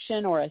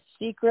addiction or a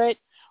secret,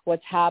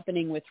 what's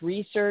happening with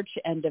research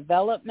and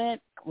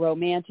development,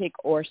 romantic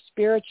or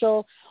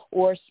spiritual,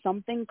 or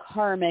something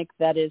karmic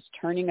that is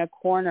turning a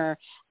corner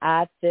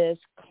at this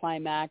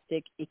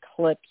climactic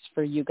eclipse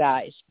for you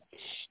guys.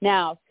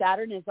 Now,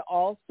 Saturn is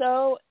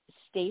also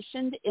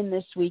stationed in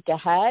this week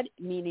ahead,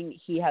 meaning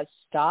he has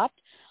stopped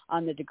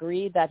on the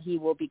degree that he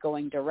will be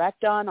going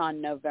direct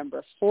on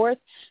November 4th.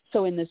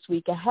 So in this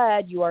week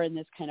ahead, you are in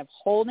this kind of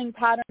holding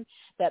pattern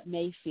that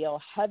may feel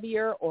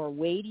heavier or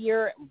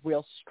weightier,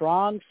 real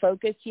strong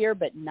focus here,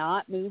 but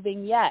not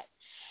moving yet.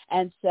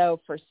 And so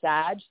for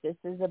Sag, this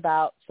is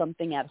about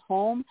something at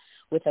home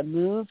with a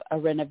move, a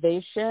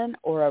renovation,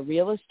 or a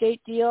real estate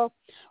deal,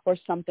 or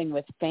something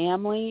with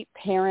family,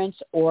 parents,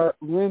 or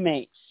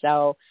roommates.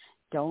 So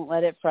don't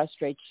let it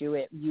frustrate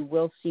you. You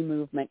will see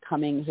movement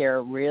coming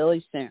here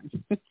really soon.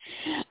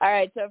 All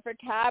right, so for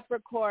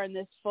Capricorn,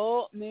 this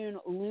full moon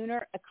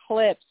lunar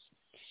eclipse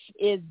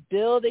is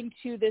building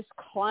to this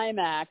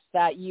climax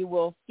that you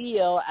will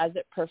feel as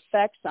it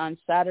perfects on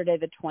Saturday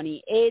the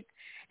 28th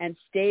and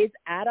stays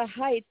at a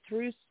height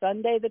through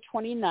Sunday the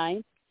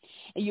 29th.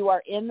 You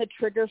are in the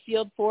trigger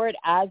field for it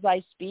as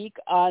I speak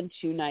on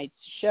tonight's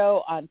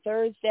show on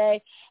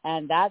Thursday,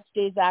 and that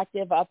stays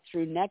active up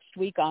through next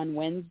week on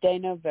Wednesday,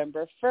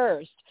 November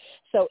 1st.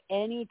 So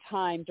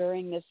anytime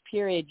during this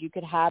period, you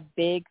could have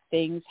big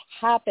things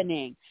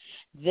happening.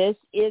 This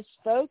is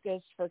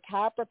focused for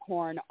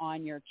Capricorn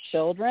on your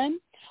children,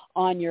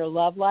 on your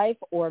love life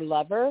or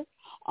lover,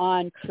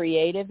 on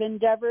creative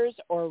endeavors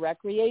or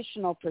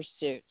recreational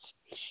pursuits.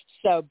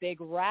 So big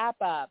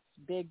wrap-ups,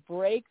 big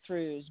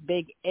breakthroughs,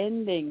 big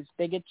endings,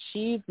 big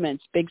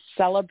achievements, big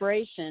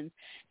celebrations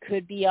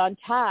could be on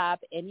tap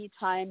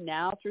anytime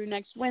now through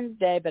next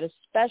Wednesday, but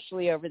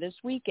especially over this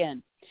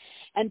weekend.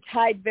 And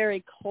tied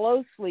very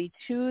closely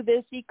to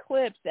this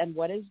eclipse and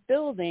what is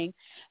building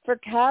for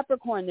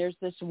Capricorn, there's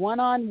this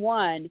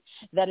one-on-one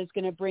that is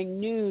going to bring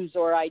news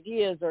or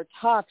ideas or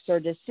talks or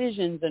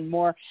decisions and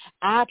more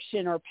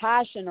action or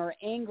passion or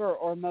anger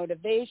or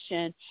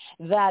motivation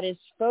that is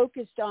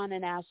focused on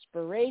an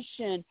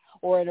aspiration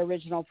or an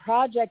original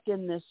project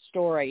in this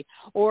story,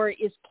 or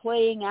is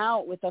playing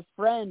out with a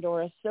friend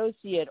or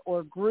associate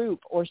or group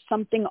or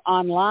something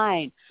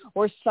online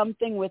or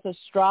something with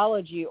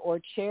astrology or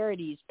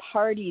charities,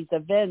 parties,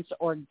 events,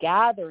 or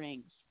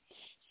gatherings.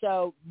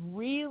 So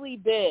really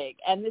big,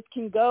 and this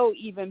can go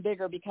even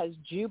bigger because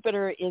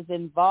Jupiter is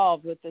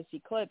involved with this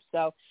eclipse.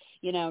 So,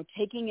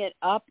 taking it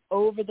up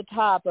over the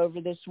top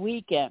over this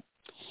weekend.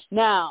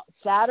 Now,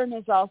 Saturn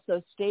is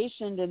also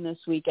stationed in this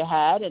week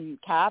ahead, and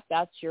Cap,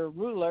 that's your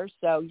ruler,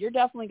 so you're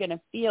definitely going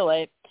to feel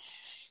it.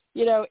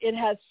 It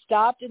has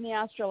stopped in the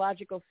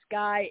astrological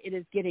sky. It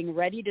is getting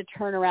ready to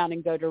turn around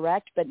and go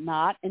direct, but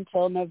not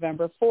until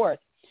November 4th.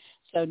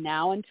 So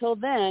now until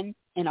then,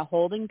 in a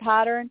holding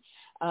pattern,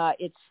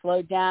 it's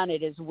slowed down.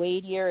 It is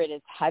weightier. It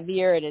is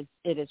heavier. It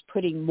is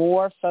putting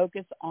more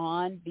focus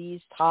on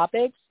these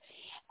topics.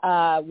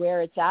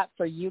 Where it's at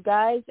for you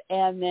guys,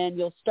 and then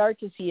you'll start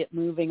to see it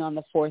moving on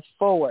the 4th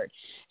forward.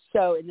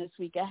 So in this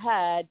week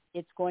ahead,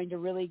 it's going to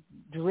really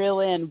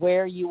drill in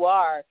where you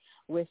are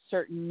with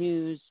certain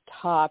news,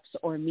 talks,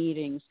 or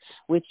meetings,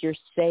 with your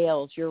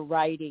sales, your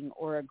writing,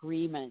 or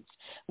agreements,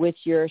 with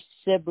your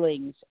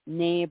siblings,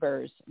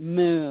 neighbors,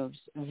 moves,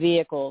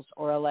 vehicles,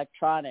 or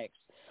electronics,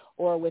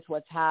 or with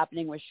what's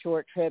happening with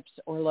short trips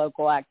or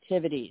local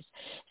activities.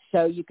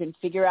 So you can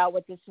figure out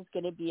what this is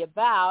going to be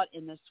about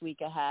in this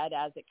week ahead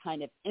as it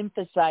kind of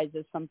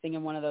emphasizes something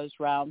in one of those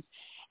realms.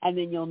 And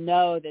then you'll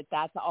know that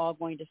that's all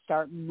going to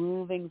start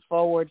moving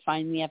forward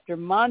finally after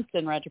months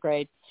in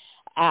retrograde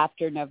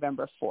after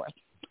November 4th.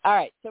 All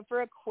right, so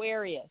for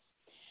Aquarius,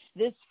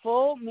 this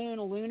full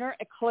moon lunar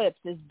eclipse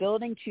is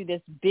building to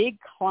this big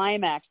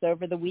climax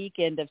over the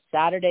weekend of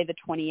Saturday the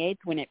 28th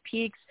when it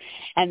peaks,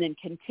 and then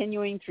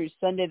continuing through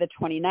Sunday the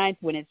 29th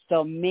when it's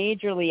still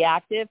majorly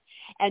active,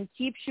 and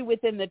keeps you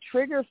within the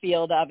trigger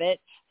field of it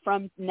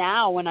from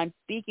now when I'm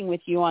speaking with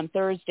you on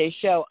Thursday's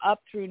show up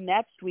through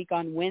next week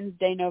on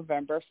Wednesday,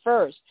 November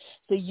 1st.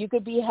 So you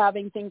could be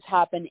having things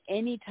happen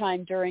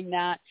anytime during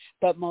that,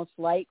 but most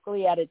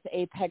likely at its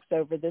apex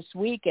over this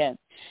weekend.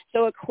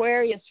 So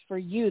Aquarius, for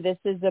you, this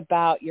is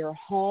about your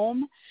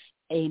home,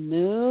 a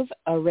move,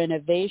 a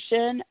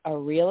renovation, a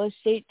real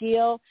estate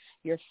deal,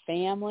 your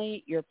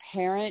family, your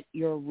parent,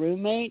 your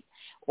roommate,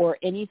 or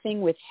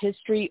anything with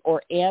history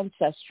or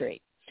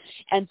ancestry.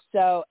 And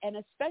so, and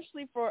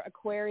especially for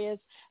Aquarius,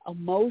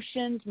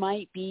 emotions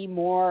might be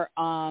more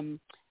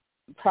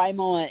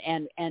primal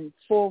and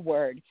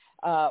forward,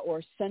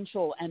 or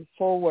central and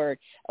forward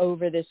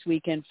over this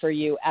weekend for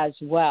you as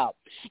well.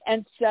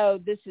 And so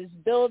this is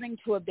building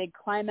to a big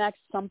climax,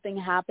 something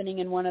happening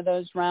in one of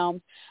those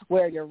realms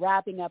where you're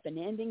wrapping up and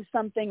ending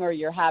something, or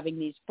you're having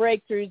these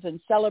breakthroughs and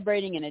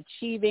celebrating and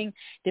achieving,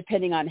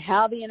 depending on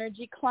how the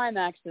energy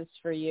climaxes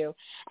for you.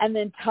 And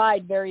then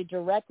tied very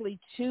directly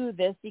to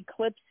this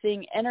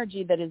eclipsing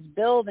energy that is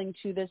building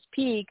to this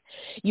peak,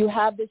 you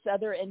have this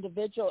other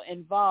individual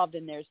involved,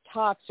 and there's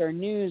talks or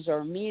news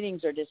or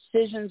meetings or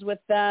decisions with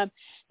them.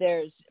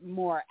 There's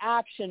more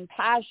action,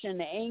 passion,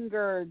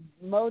 anger,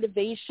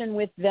 motivation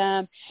with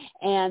them,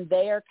 and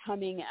they are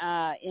coming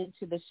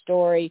into the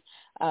story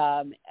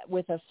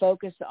with a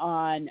focus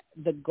on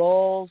the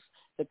goals,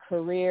 the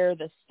career,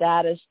 the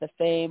status, the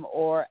fame,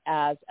 or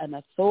as an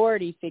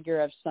authority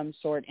figure of some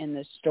sort in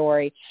this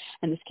story.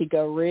 And this could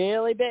go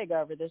really big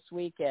over this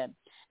weekend.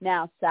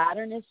 Now,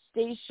 Saturn is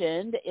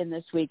stationed in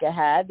this week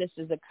ahead. This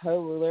is a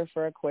co-ruler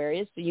for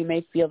Aquarius, so you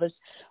may feel this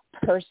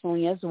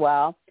personally as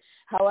well.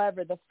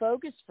 However, the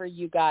focus for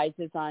you guys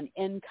is on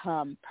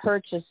income,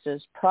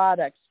 purchases,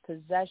 products,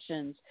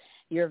 possessions,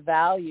 your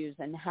values,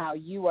 and how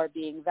you are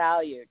being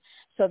valued.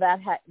 So that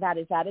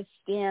is at a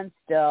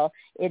standstill.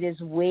 It is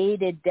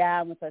weighted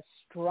down with a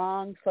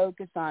strong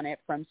focus on it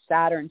from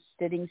Saturn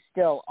sitting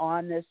still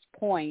on this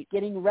point,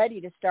 getting ready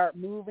to start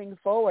moving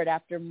forward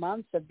after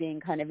months of being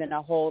kind of in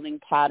a holding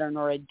pattern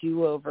or a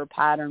do-over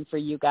pattern for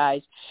you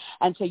guys.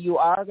 And so you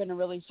are going to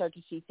really start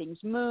to see things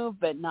move,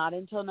 but not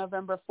until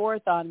November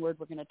 4th onward.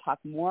 We're going to talk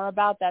more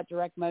about that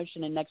direct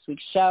motion in next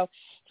week's show.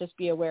 Just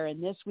be aware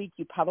in this week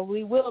you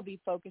probably will be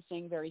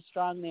focusing very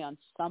strongly on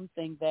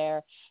something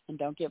there, and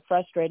don't get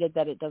frustrated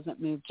that it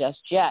doesn't move just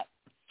yet.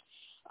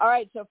 All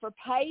right, so for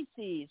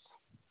Pisces,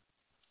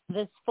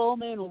 this full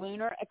moon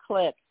lunar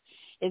eclipse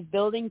is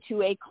building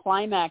to a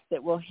climax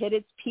that will hit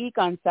its peak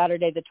on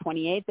Saturday the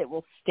 28th. It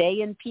will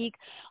stay in peak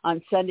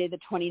on Sunday the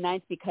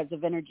 29th because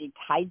of energy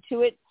tied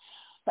to it.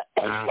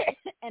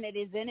 And it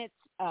is in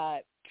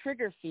its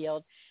trigger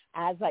field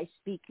as I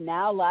speak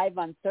now, live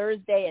on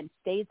Thursday, and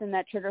stays in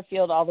that trigger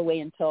field all the way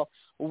until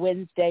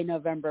Wednesday,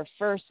 November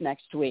 1st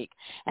next week.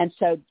 And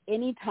so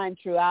anytime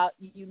throughout,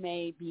 you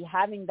may be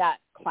having that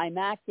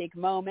climactic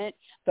moment,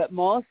 but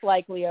most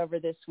likely over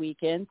this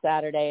weekend,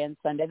 Saturday and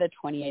Sunday, the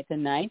 28th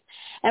and 9th.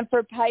 And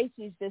for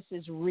Pisces, this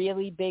is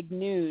really big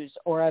news,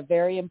 or a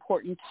very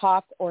important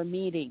talk or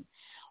meeting,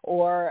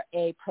 or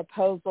a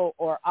proposal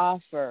or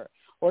offer,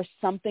 or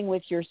something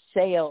with your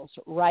sales,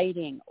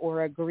 writing,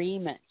 or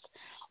agreements.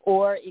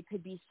 Or it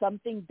could be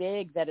something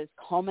big that is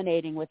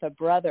culminating with a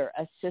brother,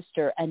 a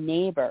sister, a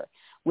neighbor,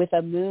 with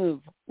a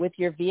move, with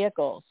your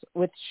vehicles,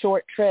 with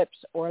short trips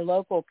or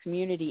local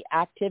community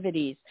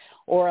activities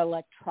or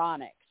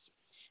electronics.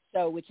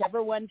 So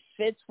whichever one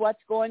fits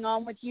what's going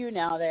on with you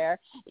now there,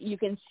 you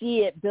can see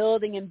it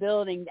building and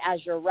building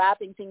as you're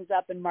wrapping things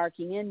up and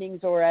marking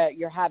endings, or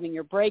you're having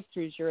your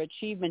breakthroughs, your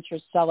achievements, your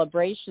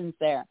celebrations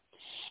there.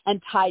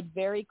 And tied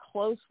very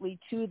closely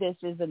to this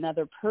is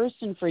another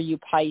person for you,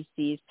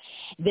 Pisces.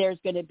 There's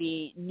going to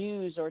be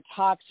news or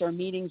talks or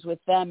meetings with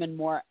them, and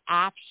more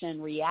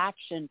action,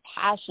 reaction,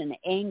 passion,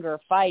 anger,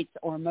 fights,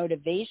 or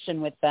motivation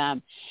with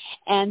them.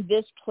 And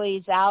this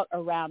plays out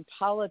around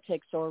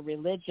politics or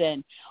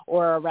religion,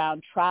 or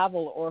around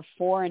travel or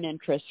foreign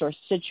interests or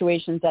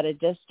situations at a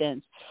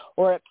distance,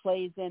 or it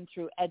plays in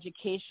through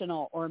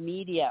educational or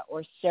media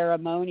or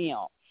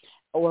ceremonial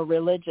or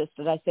religious.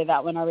 Did I say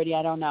that one already?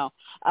 I don't know.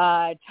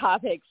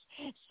 Topics.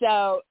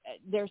 So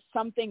there's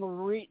something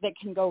that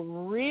can go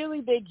really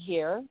big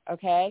here,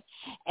 okay?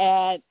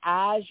 And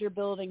as you're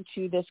building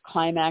to this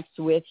climax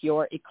with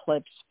your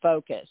eclipse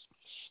focus.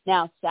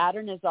 Now,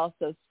 Saturn is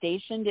also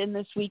stationed in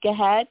this week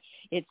ahead.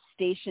 It's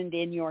stationed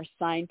in your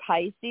sign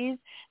Pisces.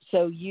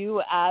 So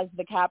you, as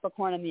the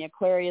Capricorn and the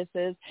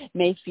Aquariuses,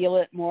 may feel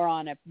it more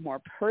on a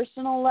more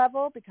personal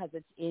level because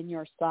it's in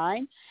your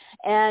sign.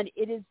 And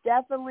it is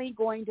definitely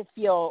going to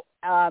feel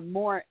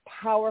more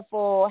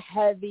powerful,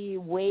 heavy,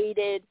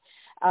 weighted,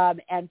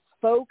 and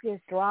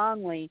focused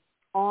strongly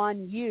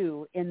on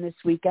you in this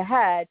week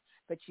ahead.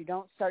 But you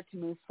don't start to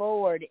move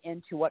forward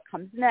into what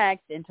comes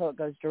next until it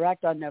goes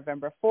direct on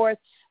November 4th.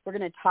 We're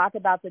going to talk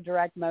about the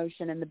direct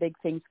motion and the big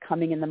things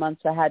coming in the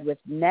months ahead with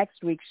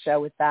next week's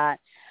show with that.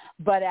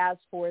 But as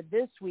for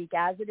this week,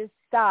 as it is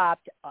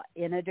stopped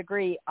in a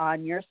degree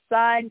on your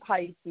sign,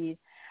 Pisces,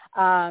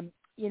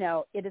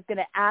 it is going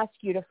to ask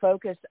you to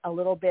focus a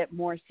little bit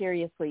more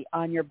seriously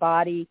on your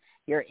body,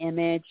 your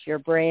image, your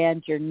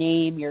brand, your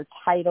name, your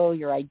title,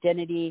 your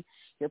identity,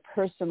 your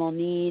personal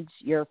needs,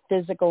 your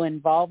physical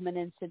involvement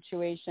in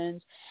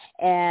situations,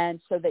 and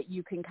so that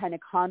you can kind of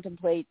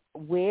contemplate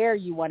where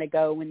you want to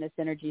go when this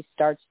energy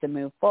starts to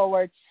move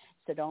forward.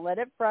 So don't let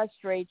it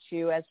frustrate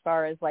you as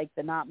far as like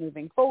the not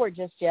moving forward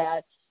just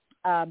yet,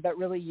 but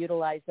really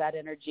utilize that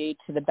energy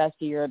to the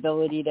best of your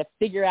ability to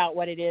figure out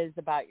what it is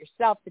about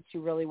yourself that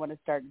you really want to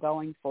start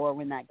going for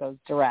when that goes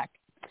direct.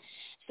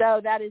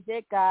 So that is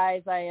it,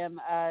 guys. I am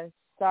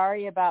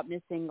sorry about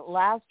missing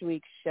last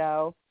week's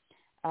show.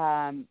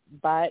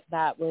 But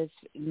that was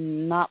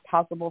not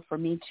possible for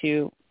me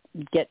to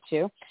get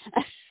to.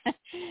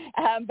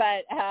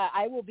 But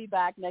I will be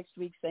back next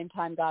week, same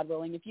time, God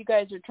willing. If you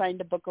guys are trying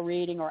to book a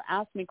reading or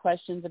ask me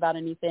questions about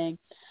anything,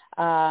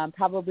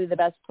 probably the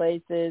best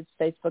place is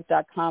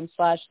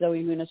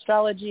facebook.com/Zoe Moon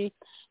Astrology.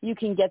 You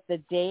can get the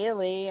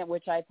daily,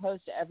 which I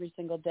post every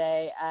single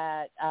day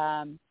at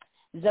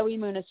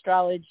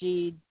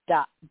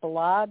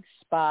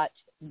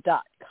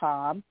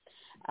zoemoonastrology.blogspot.com.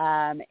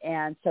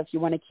 And so if you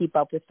want to keep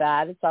up with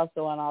that, it's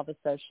also on all the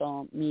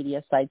social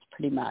media sites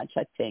pretty much,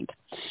 I think.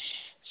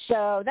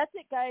 So that's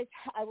it, guys.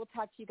 I will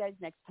talk to you guys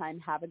next time.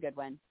 Have a good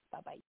one.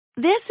 Bye-bye.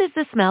 This is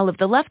the smell of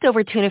the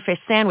leftover tuna fish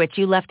sandwich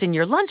you left in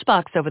your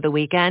lunchbox over the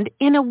weekend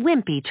in a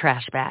wimpy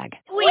trash bag.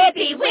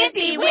 Wimpy,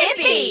 wimpy,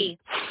 wimpy!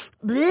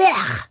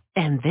 Blech!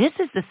 And this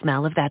is the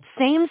smell of that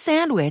same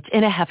sandwich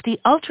in a hefty,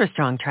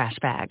 ultra-strong trash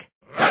bag.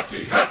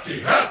 Hefty,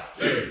 hefty,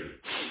 hefty!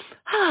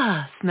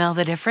 Ah, smell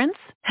the difference?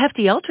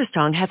 Hefty Ultra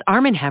Strong has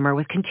Arm & Hammer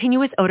with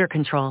continuous odor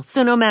control,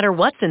 so no matter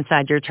what's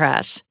inside your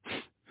trash,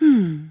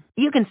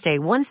 you can stay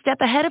one step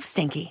ahead of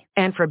stinky.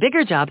 And for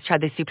bigger jobs, try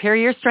the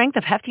superior strength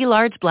of Hefty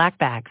Large Black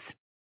Bags.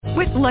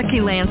 With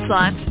Lucky Land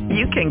Slots,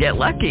 you can get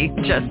lucky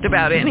just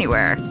about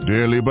anywhere.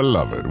 Dearly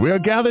beloved, we are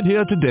gathered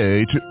here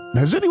today to...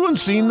 Has anyone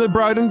seen the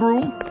bride and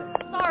groom?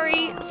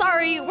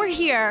 Sorry, we're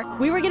here.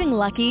 We were getting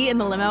lucky in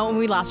the limo and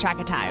we lost track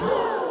of time.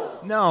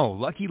 No,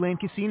 Lucky Land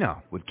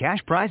Casino, with cash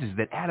prizes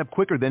that add up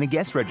quicker than a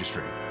guest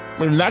registry.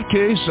 In that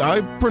case,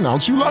 I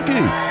pronounce you lucky.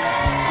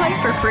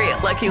 Play for free at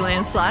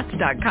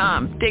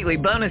LuckyLandSlots.com. Daily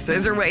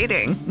bonuses are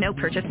waiting. No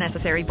purchase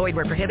necessary. Void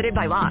where prohibited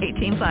by law.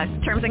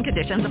 18+. Terms and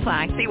conditions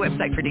apply. See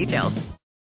website for details.